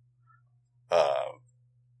into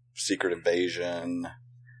Secret Invasion.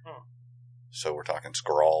 So we're talking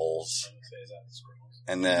Skrulls.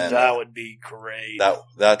 And then that would be great. That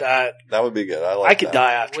would be good. I could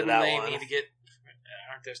die after Wouldn't that they one. need to get?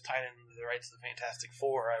 Aren't those tied into the rights of the Fantastic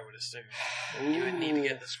Four? I would assume you would need to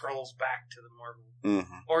get the Skrulls back to the Marvel,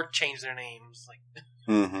 or change their names,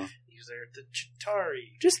 use the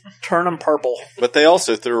Chitauri. Just turn them purple. But they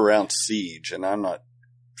also threw around Siege, and I'm not.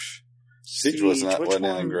 Siege wasn't one?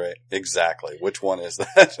 anything great. Exactly. Which one is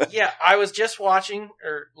that? Yeah, I was just watching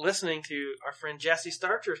or listening to our friend Jesse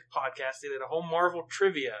Starcher's podcast. They did a whole Marvel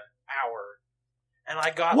trivia hour, and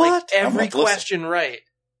I got every question right,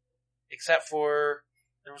 except for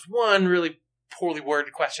there was one really poorly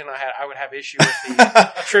worded question I would have issue with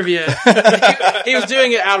the trivia. He was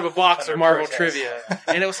doing it out of a box of Marvel trivia,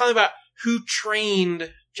 and it was something about who trained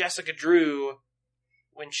Jessica Drew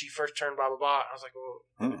when she first turned blah blah blah. And I was like, well,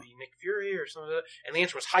 would it be Nick Fury or something? And the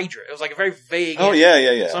answer was Hydra. It was like a very vague answer.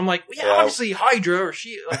 Yeah. So I'm like, obviously Hydra or she.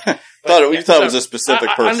 You thought it was a specific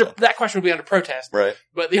person. That question would be under protest. Right.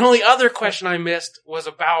 But the only other question I missed was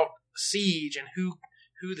about Siege and who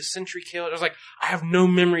the Sentry killed. I was like, I have no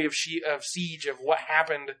memory of Siege, of what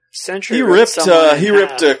happened. Sentry he ripped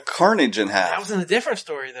Carnage in half. That was in a different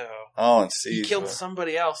story though. Oh, and Siege. He killed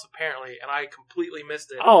somebody else apparently, and I completely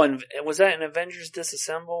missed it. Oh, and was that in Avengers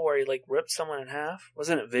Disassemble where he ripped someone in half?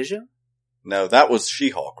 Wasn't it Vision? No, that was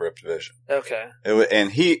She-Hulk ripped Vision. Okay.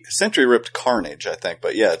 Sentry ripped Carnage, I think,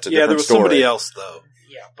 but yeah, it's a different story. Yeah, there was somebody else though.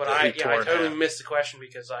 Yeah, but I totally missed the question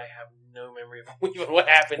because I have no memory of what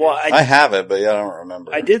happened. Well, I have it, but I don't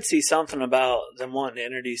remember. I did see something about them wanting to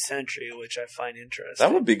introduce Sentry, which I find interesting.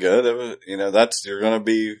 That would be good. You're going to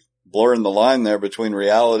be blurring the line there between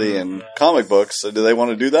reality and comic books. So do they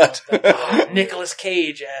want to do that? Nicolas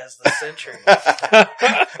Cage as the Sentry.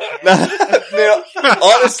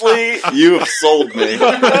 Honestly, you have sold me.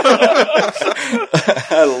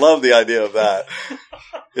 I love the idea of that.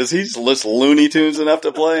 Because he's just Looney Tunes enough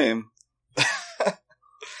to play him.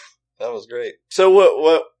 That was great. So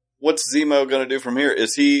what's Zemo going to do from here?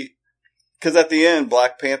 Is he, because at the end,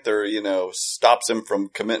 Black Panther, stops him from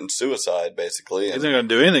committing suicide, basically. He's not going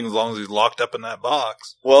to do anything as long as he's locked up in that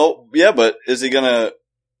box. Well, yeah, but is he going to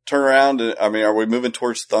turn around? Are we moving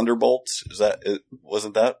towards Thunderbolts?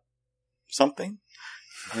 Wasn't that? something.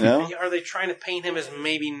 You know, Are they trying to paint him as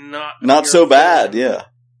maybe not so bad? Yeah.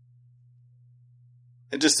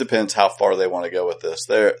 It just depends how far they want to go with this.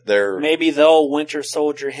 They're Maybe they'll Winter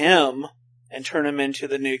Soldier him and turn him into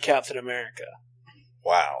the new Captain America.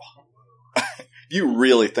 wow. You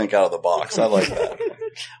really think out of the box. I like that.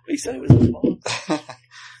 He said it was his fault.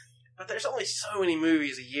 But there's only so many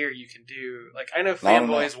movies a year you can do. Like, I know Not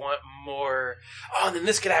fanboys want more. Oh, and then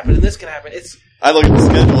this could happen, and this could happen. It's I look at the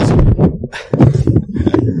schedules.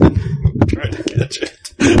 Trying to catch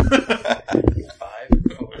it. 5,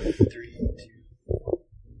 4, 3, 2.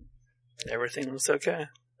 Everything was okay.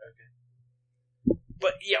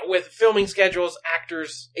 But yeah, with filming schedules,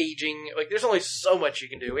 actors aging, like there's only so much you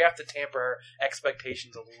can do. We have to tamper our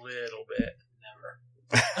expectations a little bit.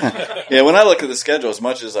 Yeah, when I look at the schedule, as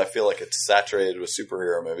much as I feel like it's saturated with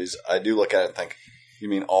superhero movies, I do look at it and think, you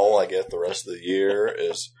mean all I get the rest of the year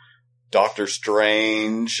is Doctor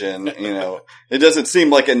Strange? And, it doesn't seem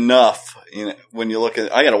like enough. When you look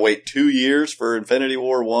at, I gotta wait 2 years for Infinity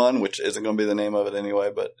War 1, which isn't going to be the name of it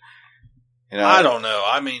anyway, but, I don't know.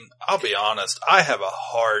 I mean, I'll be honest. I have a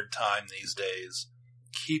hard time these days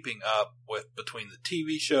keeping up with between the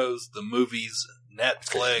TV shows, the movies,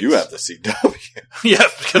 Netflix. You have the CW. Yeah,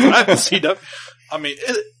 because I have the CW. I mean,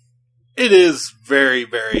 it is very,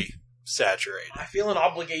 very saturated. I feel an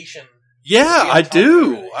obligation. Yeah, I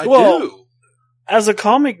do. I do. As a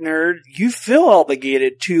comic nerd, you feel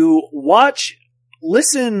obligated to watch,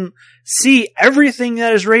 listen, see everything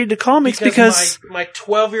that is rated to comics because my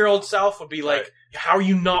 12-year-old self would be like, Right. how are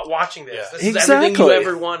you not watching this? Yeah. This is everything you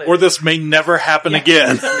ever wanted. Or this may never happen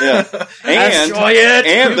again. Yeah. Enjoy it.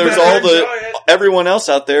 And You there's better all enjoy it. everyone else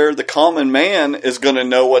out there, the common man is going to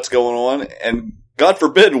know what's going on, and God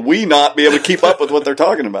forbid we not be able to keep up with what they're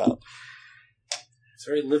talking about. It's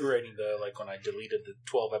very liberating, though, like when I deleted the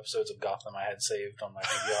 12 episodes of Gotham I had saved on my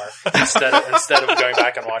DVR instead of going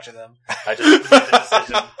back and watching them. I just made the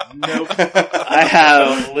decision, nope. I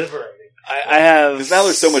have Liberating. I have Because now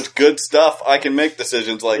there's so much good stuff, I can make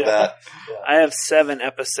decisions like that. I have 7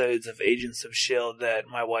 episodes of Agents of S.H.I.E.L.D. that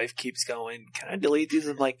my wife keeps going, can I delete these?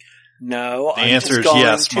 I'm like, no. The I'm answer just is going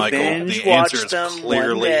yes, to Michael. binge The watch answer is them one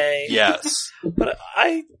clearly day. yes. But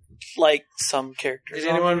I like some characters. Did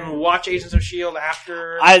on anyone there. watch Agents of S.H.I.E.L.D.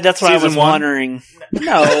 after? That's what I was Season 1? wondering.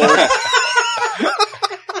 No.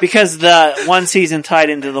 Because the one season tied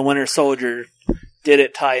into the Winter Soldier, did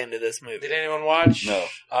it tie into this movie? Did anyone watch? No.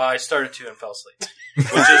 I started to and fell asleep. Which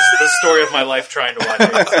is the story of my life trying to watch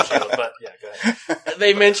Agents of S.H.I.E.L.D., but yeah, go ahead.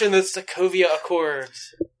 They mentioned the Sokovia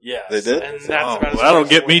Accords. Yes. They did? And that's Oh, about as well, that'll far as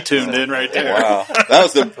get it me went. tuned in right there. Wow.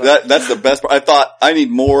 That's the best part. I thought I need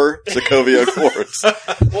more Sokovia Accords.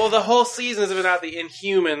 Well, the whole season is about the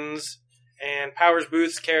Inhumans, and Powers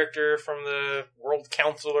Booth's character from the World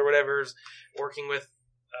Council or whatever is working with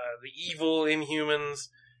the evil Inhumans,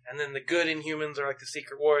 and then the good Inhumans are like the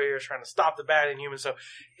Secret Warriors trying to stop the bad Inhumans. So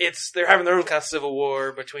they're having their own kind of civil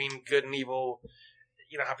war between good and evil.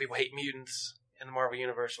 You know how people hate mutants in the Marvel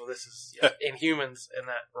Universe. Well, this is Inhumans in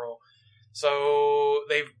that role. So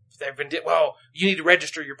they've been you need to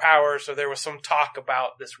register your power. So there was some talk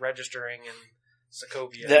about this registering in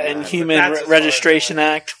Sokovia. The But Inhuman that's as far as Registration it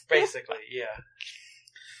went. Act. Basically, yeah.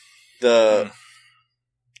 The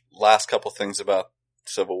last couple things about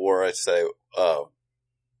Civil War, I'd say,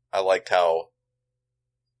 I liked how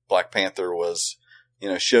Black Panther was,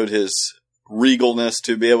 showed his regalness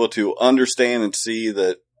to be able to understand and see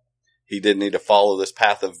that he didn't need to follow this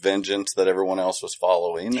path of vengeance that everyone else was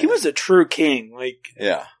following. He was a true king.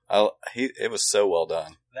 Yeah. It was so well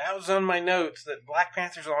done. That was on my notes, that Black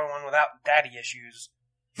Panther's the only one without daddy issues.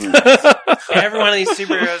 Hmm. Every one of these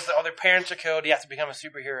superheroes, all their parents are killed, he has to become a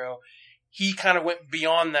superhero. He kind of went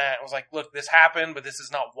beyond that and was like, look, this happened, but this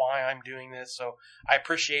is not why I'm doing this. So I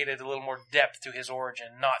appreciated a little more depth to his origin,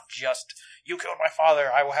 not just, you killed my father,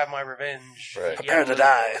 I will have my revenge. Right. Prepare to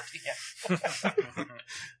die. Yeah.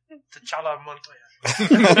 T'Challa Montoya.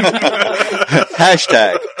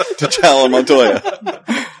 Hashtag T'Challa Montoya.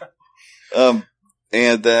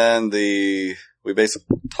 And then we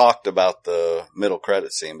basically talked about the middle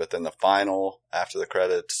credit scene, but then the final, after the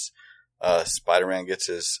credits, Spider-Man gets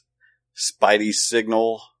his Spidey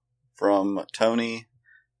signal from Tony.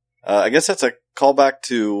 I guess that's a callback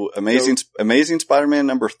to Amazing Spider-Man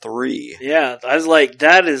number 3. Yeah, I was like,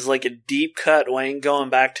 that is like a deep cut, Wayne, going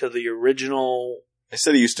back to the original. They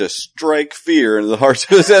said he used to strike fear into the hearts of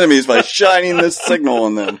his enemies by shining this signal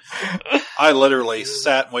on them. I literally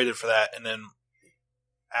sat and waited for that, and then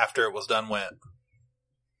after it was done, went,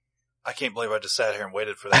 I can't believe I just sat here and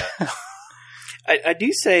waited for that. I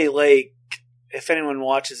do say, like, if anyone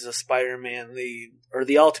watches the Spider-Man,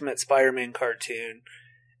 the Ultimate Spider-Man cartoon,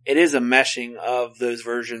 it is a meshing of those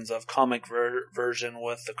versions of comic version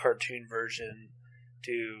with the cartoon version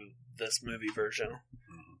to this movie version.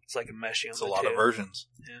 It's like a meshing. It's a lot of versions.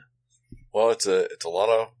 Yeah. Well, it's a lot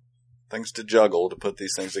of things to juggle to put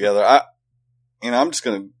these things together. I'm just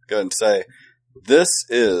going to go ahead and say this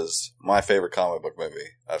is my favorite comic book movie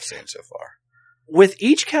I've seen so far. With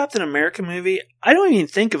each Captain America movie, I don't even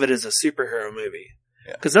think of it as a superhero movie.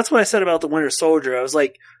 Because that's what I said about the Winter Soldier. I was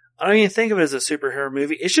like, I don't even think of it as a superhero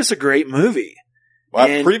movie. It's just a great movie.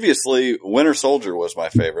 Well, previously, Winter Soldier was my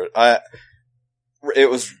favorite. It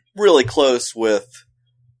was really close with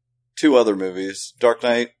two other movies, Dark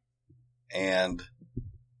Knight and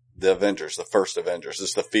the Avengers, the first Avengers.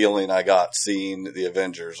 Just the feeling I got seeing the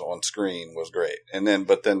Avengers on screen was great.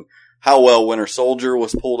 But then how well Winter Soldier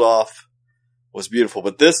was pulled off was beautiful.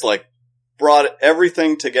 But this brought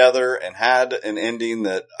everything together and had an ending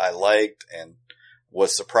that I liked and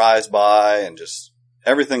was surprised by, and just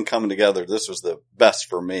everything coming together. This was the best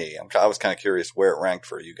for me. I was kind of curious where it ranked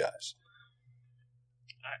for you guys.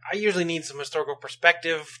 I usually need some historical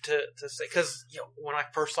perspective to say, because when I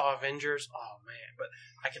first saw Avengers, oh man! But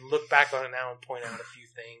I can look back on it now and point out a few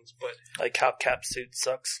things. But like how Cap suit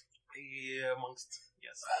sucks. Yeah,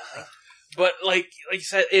 yes. But like you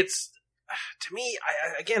said, it's to me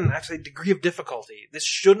actually degree of difficulty. This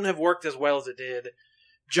shouldn't have worked as well as it did.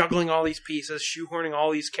 Juggling all these pieces, shoehorning all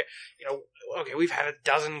these, okay, we've had a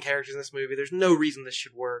dozen characters in this movie. There's no reason this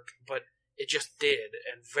should work, but it just did,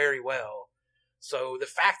 and very well. So the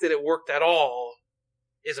fact that it worked at all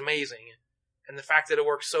is amazing, and the fact that it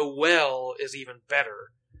worked so well is even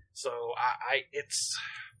better. So it's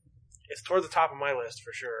toward the top of my list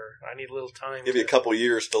for sure. I need a little time. Give you a couple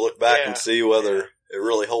years to look back and see whether it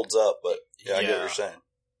really holds up. But I get what you're saying.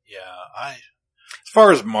 Yeah, as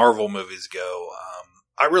far as Marvel movies go,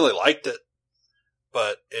 I really liked it,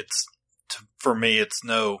 but for me, it's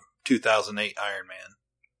no 2008 Iron Man.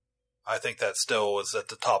 I think that still was at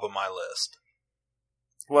the top of my list.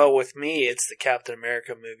 Well, with me, it's the Captain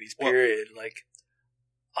America movies, period.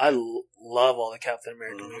 I love all the Captain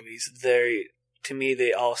America movies. To me,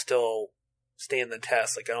 they all still stand the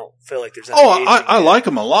test. I don't feel like there's any aging I like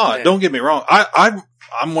them a lot. Yeah. Don't get me wrong.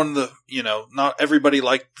 I'm one of the, not everybody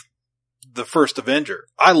liked the first Avenger.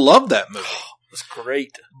 I love that movie. It was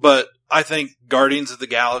great. But I think Guardians of the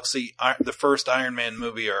Galaxy, the first Iron Man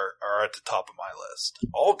movie are at the top of my list.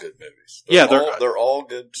 All good movies. They're all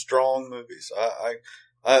good, strong movies.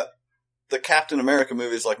 The Captain America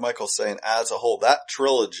movies, like Michael's saying, as a whole, that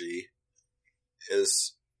trilogy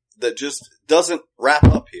that just doesn't wrap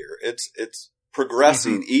up here. It's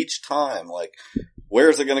progressing each time. Where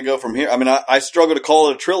is it going to go from here? I mean, I struggle to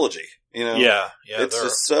call it a trilogy. Yeah. It's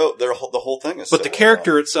just the whole thing is. But the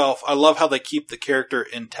character itself, I love how they keep the character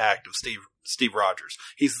intact of Steve Rogers.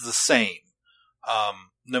 He's the same.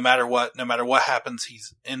 No matter what happens,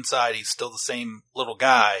 he's inside. He's still the same little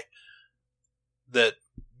guy that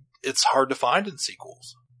it's hard to find in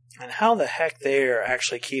sequels. And how the heck they are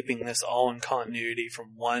actually keeping this all in continuity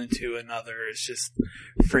from one to another is just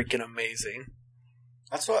freaking amazing.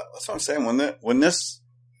 That's what I'm saying. When this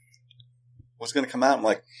was going to come out, I'm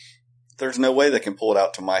like, there's no way they can pull it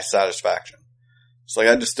out to my satisfaction. It's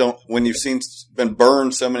I just don't, when you've been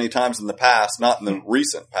burned so many times in the past, not in the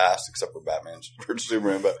recent past, except for Batman vs.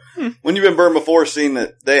 Superman, but when you've been burned before, seeing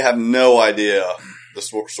that they have no idea the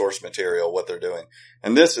source material, what they're doing.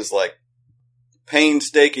 And this is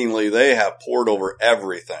painstakingly, they have poured over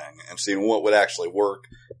everything and seen what would actually work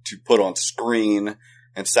to put on screen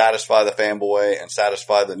and satisfy the fanboy and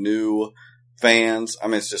satisfy the new fans. I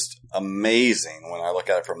mean, it's just amazing when I look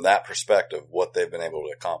at it from that perspective, what they've been able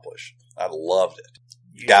to accomplish. I loved it.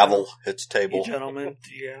 Gavel hits table. You gentlemen,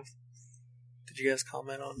 did you guys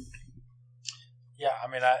comment on? Yeah,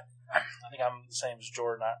 I mean, I think I'm the same as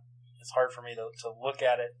Jordan. It's hard for me to look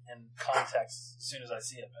at it in context as soon as I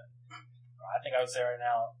see it. But I think I would say right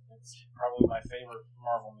now it's probably my favorite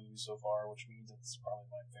Marvel movie so far, which means it's probably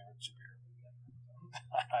my favorite superhero movie.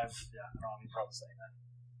 I don't have any problem saying that.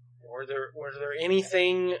 Was there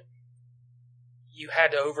anything you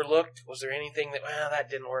had to overlook? Was there anything that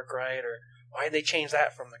didn't work right, or why did they change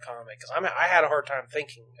that from the comic? Because I had a hard time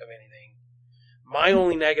thinking of anything. My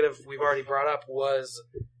only negative we've already brought up was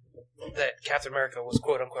that Captain America was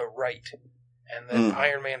quote unquote right, and that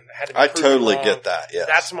Iron Man had to be proven totally wrong. Get that. Yes,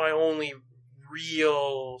 that's my only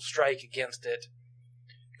real strike against it,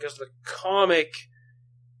 because the comic,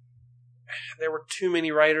 there were too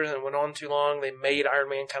many writers and it went on too long. They made Iron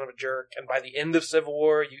Man kind of a jerk, and by the end of Civil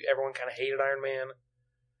War, everyone kind of hated Iron Man.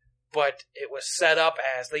 But it was set up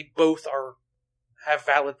as they both have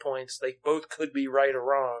valid points. They both could be right or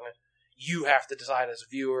wrong. You have to decide as a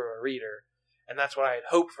viewer or a reader. And that's what I had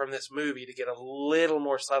hoped from this movie, to get a little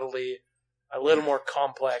more subtlety, a little more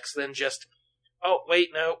complex than just, oh,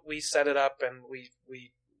 wait, no, we set it up and we what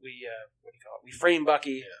do you call it? We frame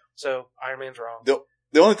Bucky, so Iron Man's wrong.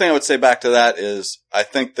 The only thing I would say back to that is I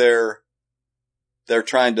think they're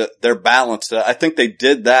balanced. I think they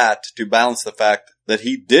did that to balance the fact that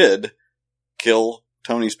he did kill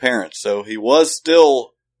Tony's parents. So he was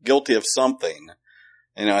still guilty of something.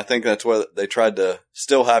 I think that's what they tried to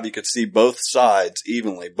still have. You could see both sides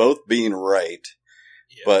evenly, both being right.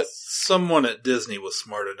 Yeah, but someone at Disney was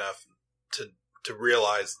smart enough to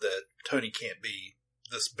realize that Tony can't be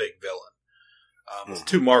this big villain. It's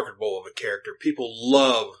too marketable of a character. People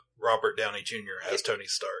love Robert Downey Jr. as Tony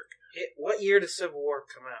Stark. What year did Civil War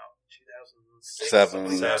come out?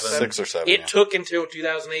 6 or 7. It took until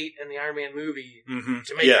 2008 and the Iron Man movie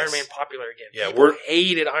to make Iron Man popular again. Yeah, People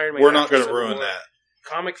hated Iron Man. We're not going to ruin that.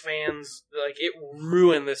 Comic fans, it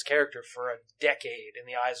ruined this character for a decade in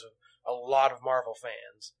the eyes of a lot of Marvel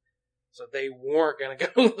fans. So they weren't going to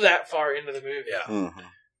go that far into the movie. Yeah. Mm-hmm.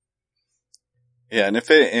 Yeah,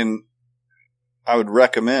 and I would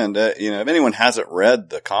recommend, if anyone hasn't read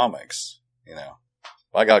the comics,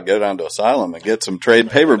 I got to go down to Asylum and get some trade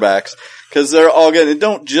paperbacks, because they're all good. And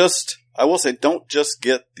don't just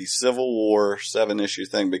get the Civil War 7-issue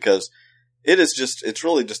thing, because it's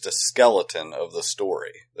really just a skeleton of the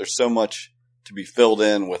story. There's so much to be filled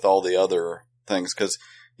in with all the other things, because,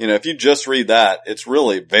 if you just read that, it's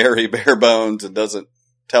really very bare bones and doesn't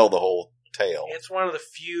tell the whole tale. It's one of the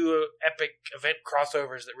few epic event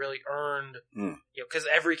crossovers that really earned, because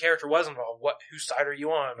every character was involved. Whose side are you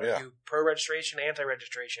on? Are you pro-registration,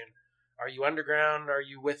 anti-registration? Are you underground? Are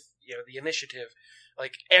you with, the initiative?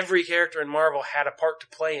 Every character in Marvel had a part to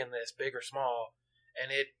play in this, big or small,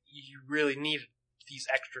 and you really needed these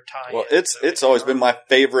extra tie-ins. Well, it's always been my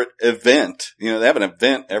favorite event. They have an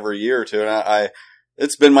event every year or two, and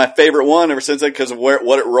it's been my favorite one ever since then, because of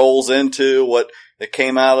what it rolls into, what it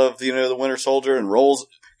came out of, the Winter Soldier, and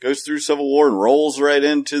goes through Civil War and rolls right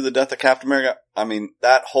into the death of Captain America. I mean,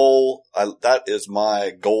 that is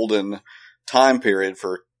my golden time period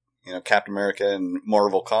for, Captain America and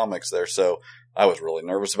Marvel Comics there. So I was really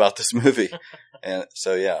nervous about this movie. And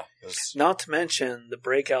so, yeah. Not to mention the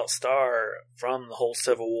breakout star from the whole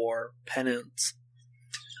Civil War, Penance.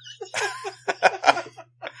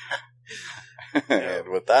 And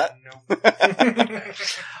with that,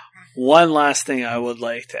 one last thing I would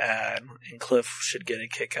like to add, and Cliff should get a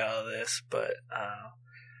kick out of this, but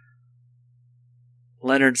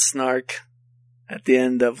Leonard Snark at the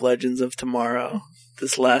end of Legends of Tomorrow,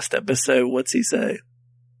 this last episode, what's he say?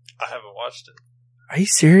 I haven't watched it. Are you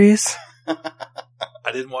serious?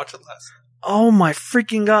 I didn't watch it last night. Oh my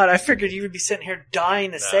freaking God. I figured you would be sitting here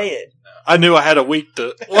dying to say it. No. I knew I had a week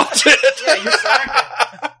to watch it. Yeah, you're slacking.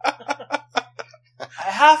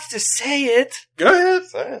 I have to say it. Go ahead.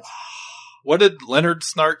 say it. What did Leonard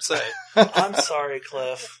Snart say? I'm sorry,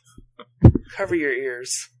 Cliff. Cover your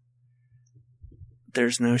ears.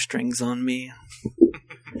 There's no strings on me.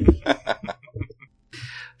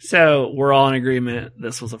 So, we're all in agreement.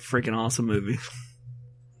 This was a freaking awesome movie.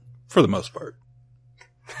 For the most part.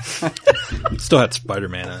 Still had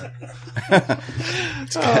Spider-Man in it.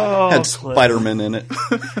 Had Spider-Man in it.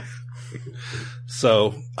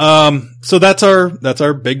 So that's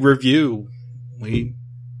our big review. We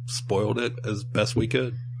spoiled it as best we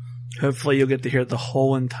could. Hopefully you'll get to hear the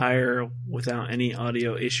whole entire without any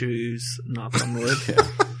audio issues. Knock on wood. Yeah.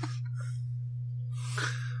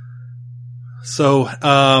 So,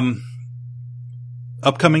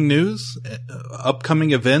 upcoming news,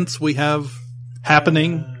 upcoming events we have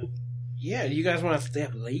happening. Yeah, do you guys want to stay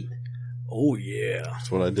up late? Oh yeah. That's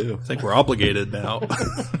what I do. I think we're obligated now.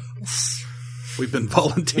 We've been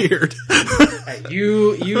volunteered. Hey,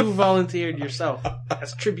 you volunteered yourself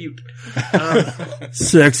as tribute.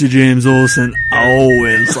 Sexy James Olsen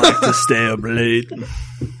always like to stay up late.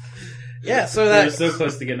 Yeah, so We're that so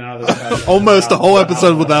close to getting out of this podcast. Almost a whole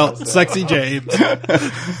episode without Sexy James.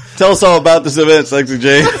 Tell us all about this event, Sexy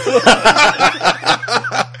James.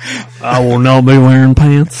 I will not be wearing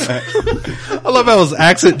pants. I love how his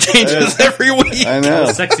accent changes every week. I know.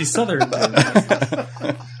 Sexy Southern.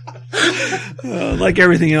 Like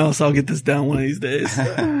everything else, I'll get this down one of these days.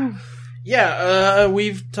 yeah,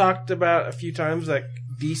 we've talked about a few times like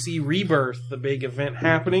DC Rebirth, the big event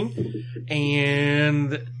happening,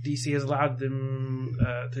 and DC has allowed them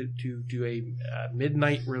to do a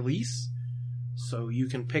midnight release. So you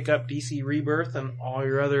can pick up DC Rebirth and all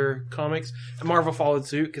your other comics. And Marvel followed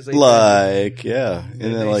suit because they and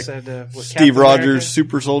then like said, Steve Rogers,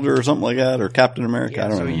 Super Soldier, or something like that, or Captain America. Yeah, I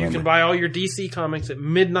don't so remember. you can buy all your DC comics at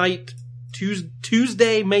midnight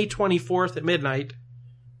Tuesday, May 24th at midnight,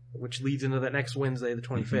 which leads into that next Wednesday, the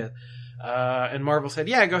 25th. And Marvel said,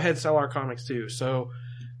 yeah, go ahead, sell our comics too. So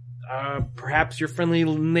perhaps your friendly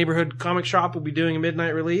neighborhood comic shop will be doing a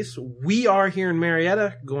midnight release. We are here in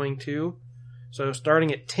Marietta going to. So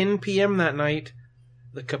starting at 10 p.m. that night,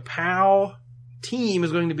 the Kapow team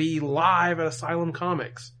is going to be live at Asylum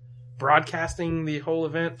Comics, broadcasting the whole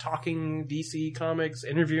event, talking DC Comics,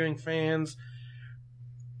 interviewing fans.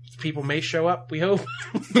 People may show up, we hope,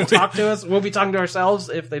 to talk to us. We'll be talking to ourselves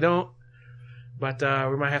if they don't. But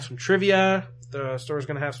we might have some trivia. The store's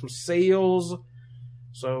going to have some sales.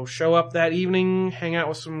 So show up that evening, hang out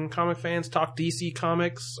with some comic fans, talk DC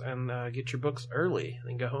Comics, and get your books early.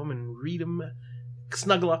 Then go home and read them.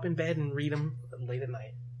 Snuggle up in bed and read them late at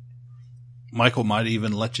night. Michael might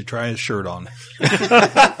even let you try his shirt on.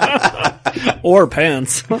 Or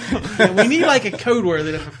pants. Yeah, we need like a code word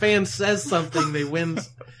that if a fan says something, they win.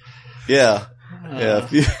 Yeah. Yeah.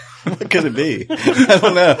 What could it be? I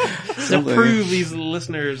don't know. To prove these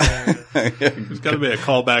listeners. There's got to be a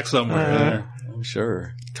callback somewhere there. I'm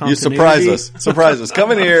sure. You surprise us. Surprise us.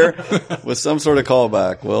 Come in here with some sort of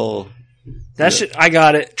callback. Well, I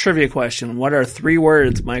got it. Trivia question. What are 3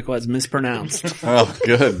 words Michael has mispronounced? oh,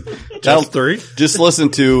 good. Just 3? Just listen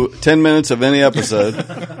to 10 minutes of any episode.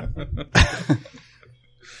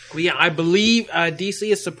 Well, yeah, I believe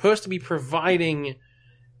DC is supposed to be providing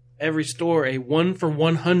every store a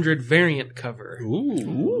 1-for-100 variant cover.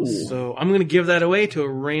 Ooh. So I'm going to give that away to a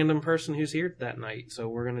random person who's here that night. So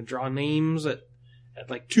we're going to draw names at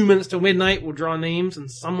like 2 minutes till midnight. We'll draw names,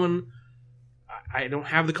 and someone, I don't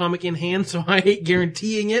have the comic in hand, so I hate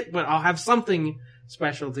guaranteeing it, but I'll have something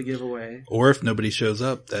special to give away. Or if nobody shows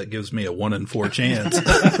up, that gives me a 1 in 4 chance.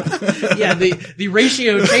 Yeah, the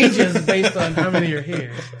ratio changes based on how many are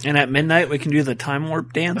here. And at midnight, we can do the time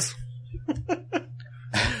warp dance.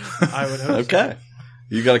 I would hope Okay.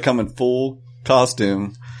 You got to come in full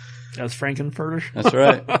costume. That's Frankenfurter. That's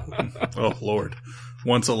right. Oh, Lord.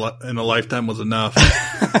 Once in a lifetime was enough.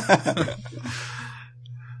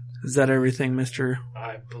 Is that everything, Mr.?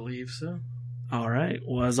 I believe so. All right.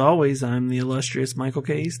 Well, as always, I'm the illustrious Michael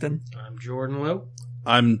K. Easton. I'm Jordan Lowe.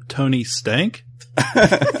 I'm Tony Stank.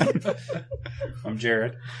 I'm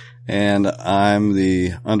Jared. And I'm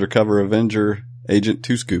the undercover Avenger, Agent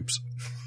Two Scoops.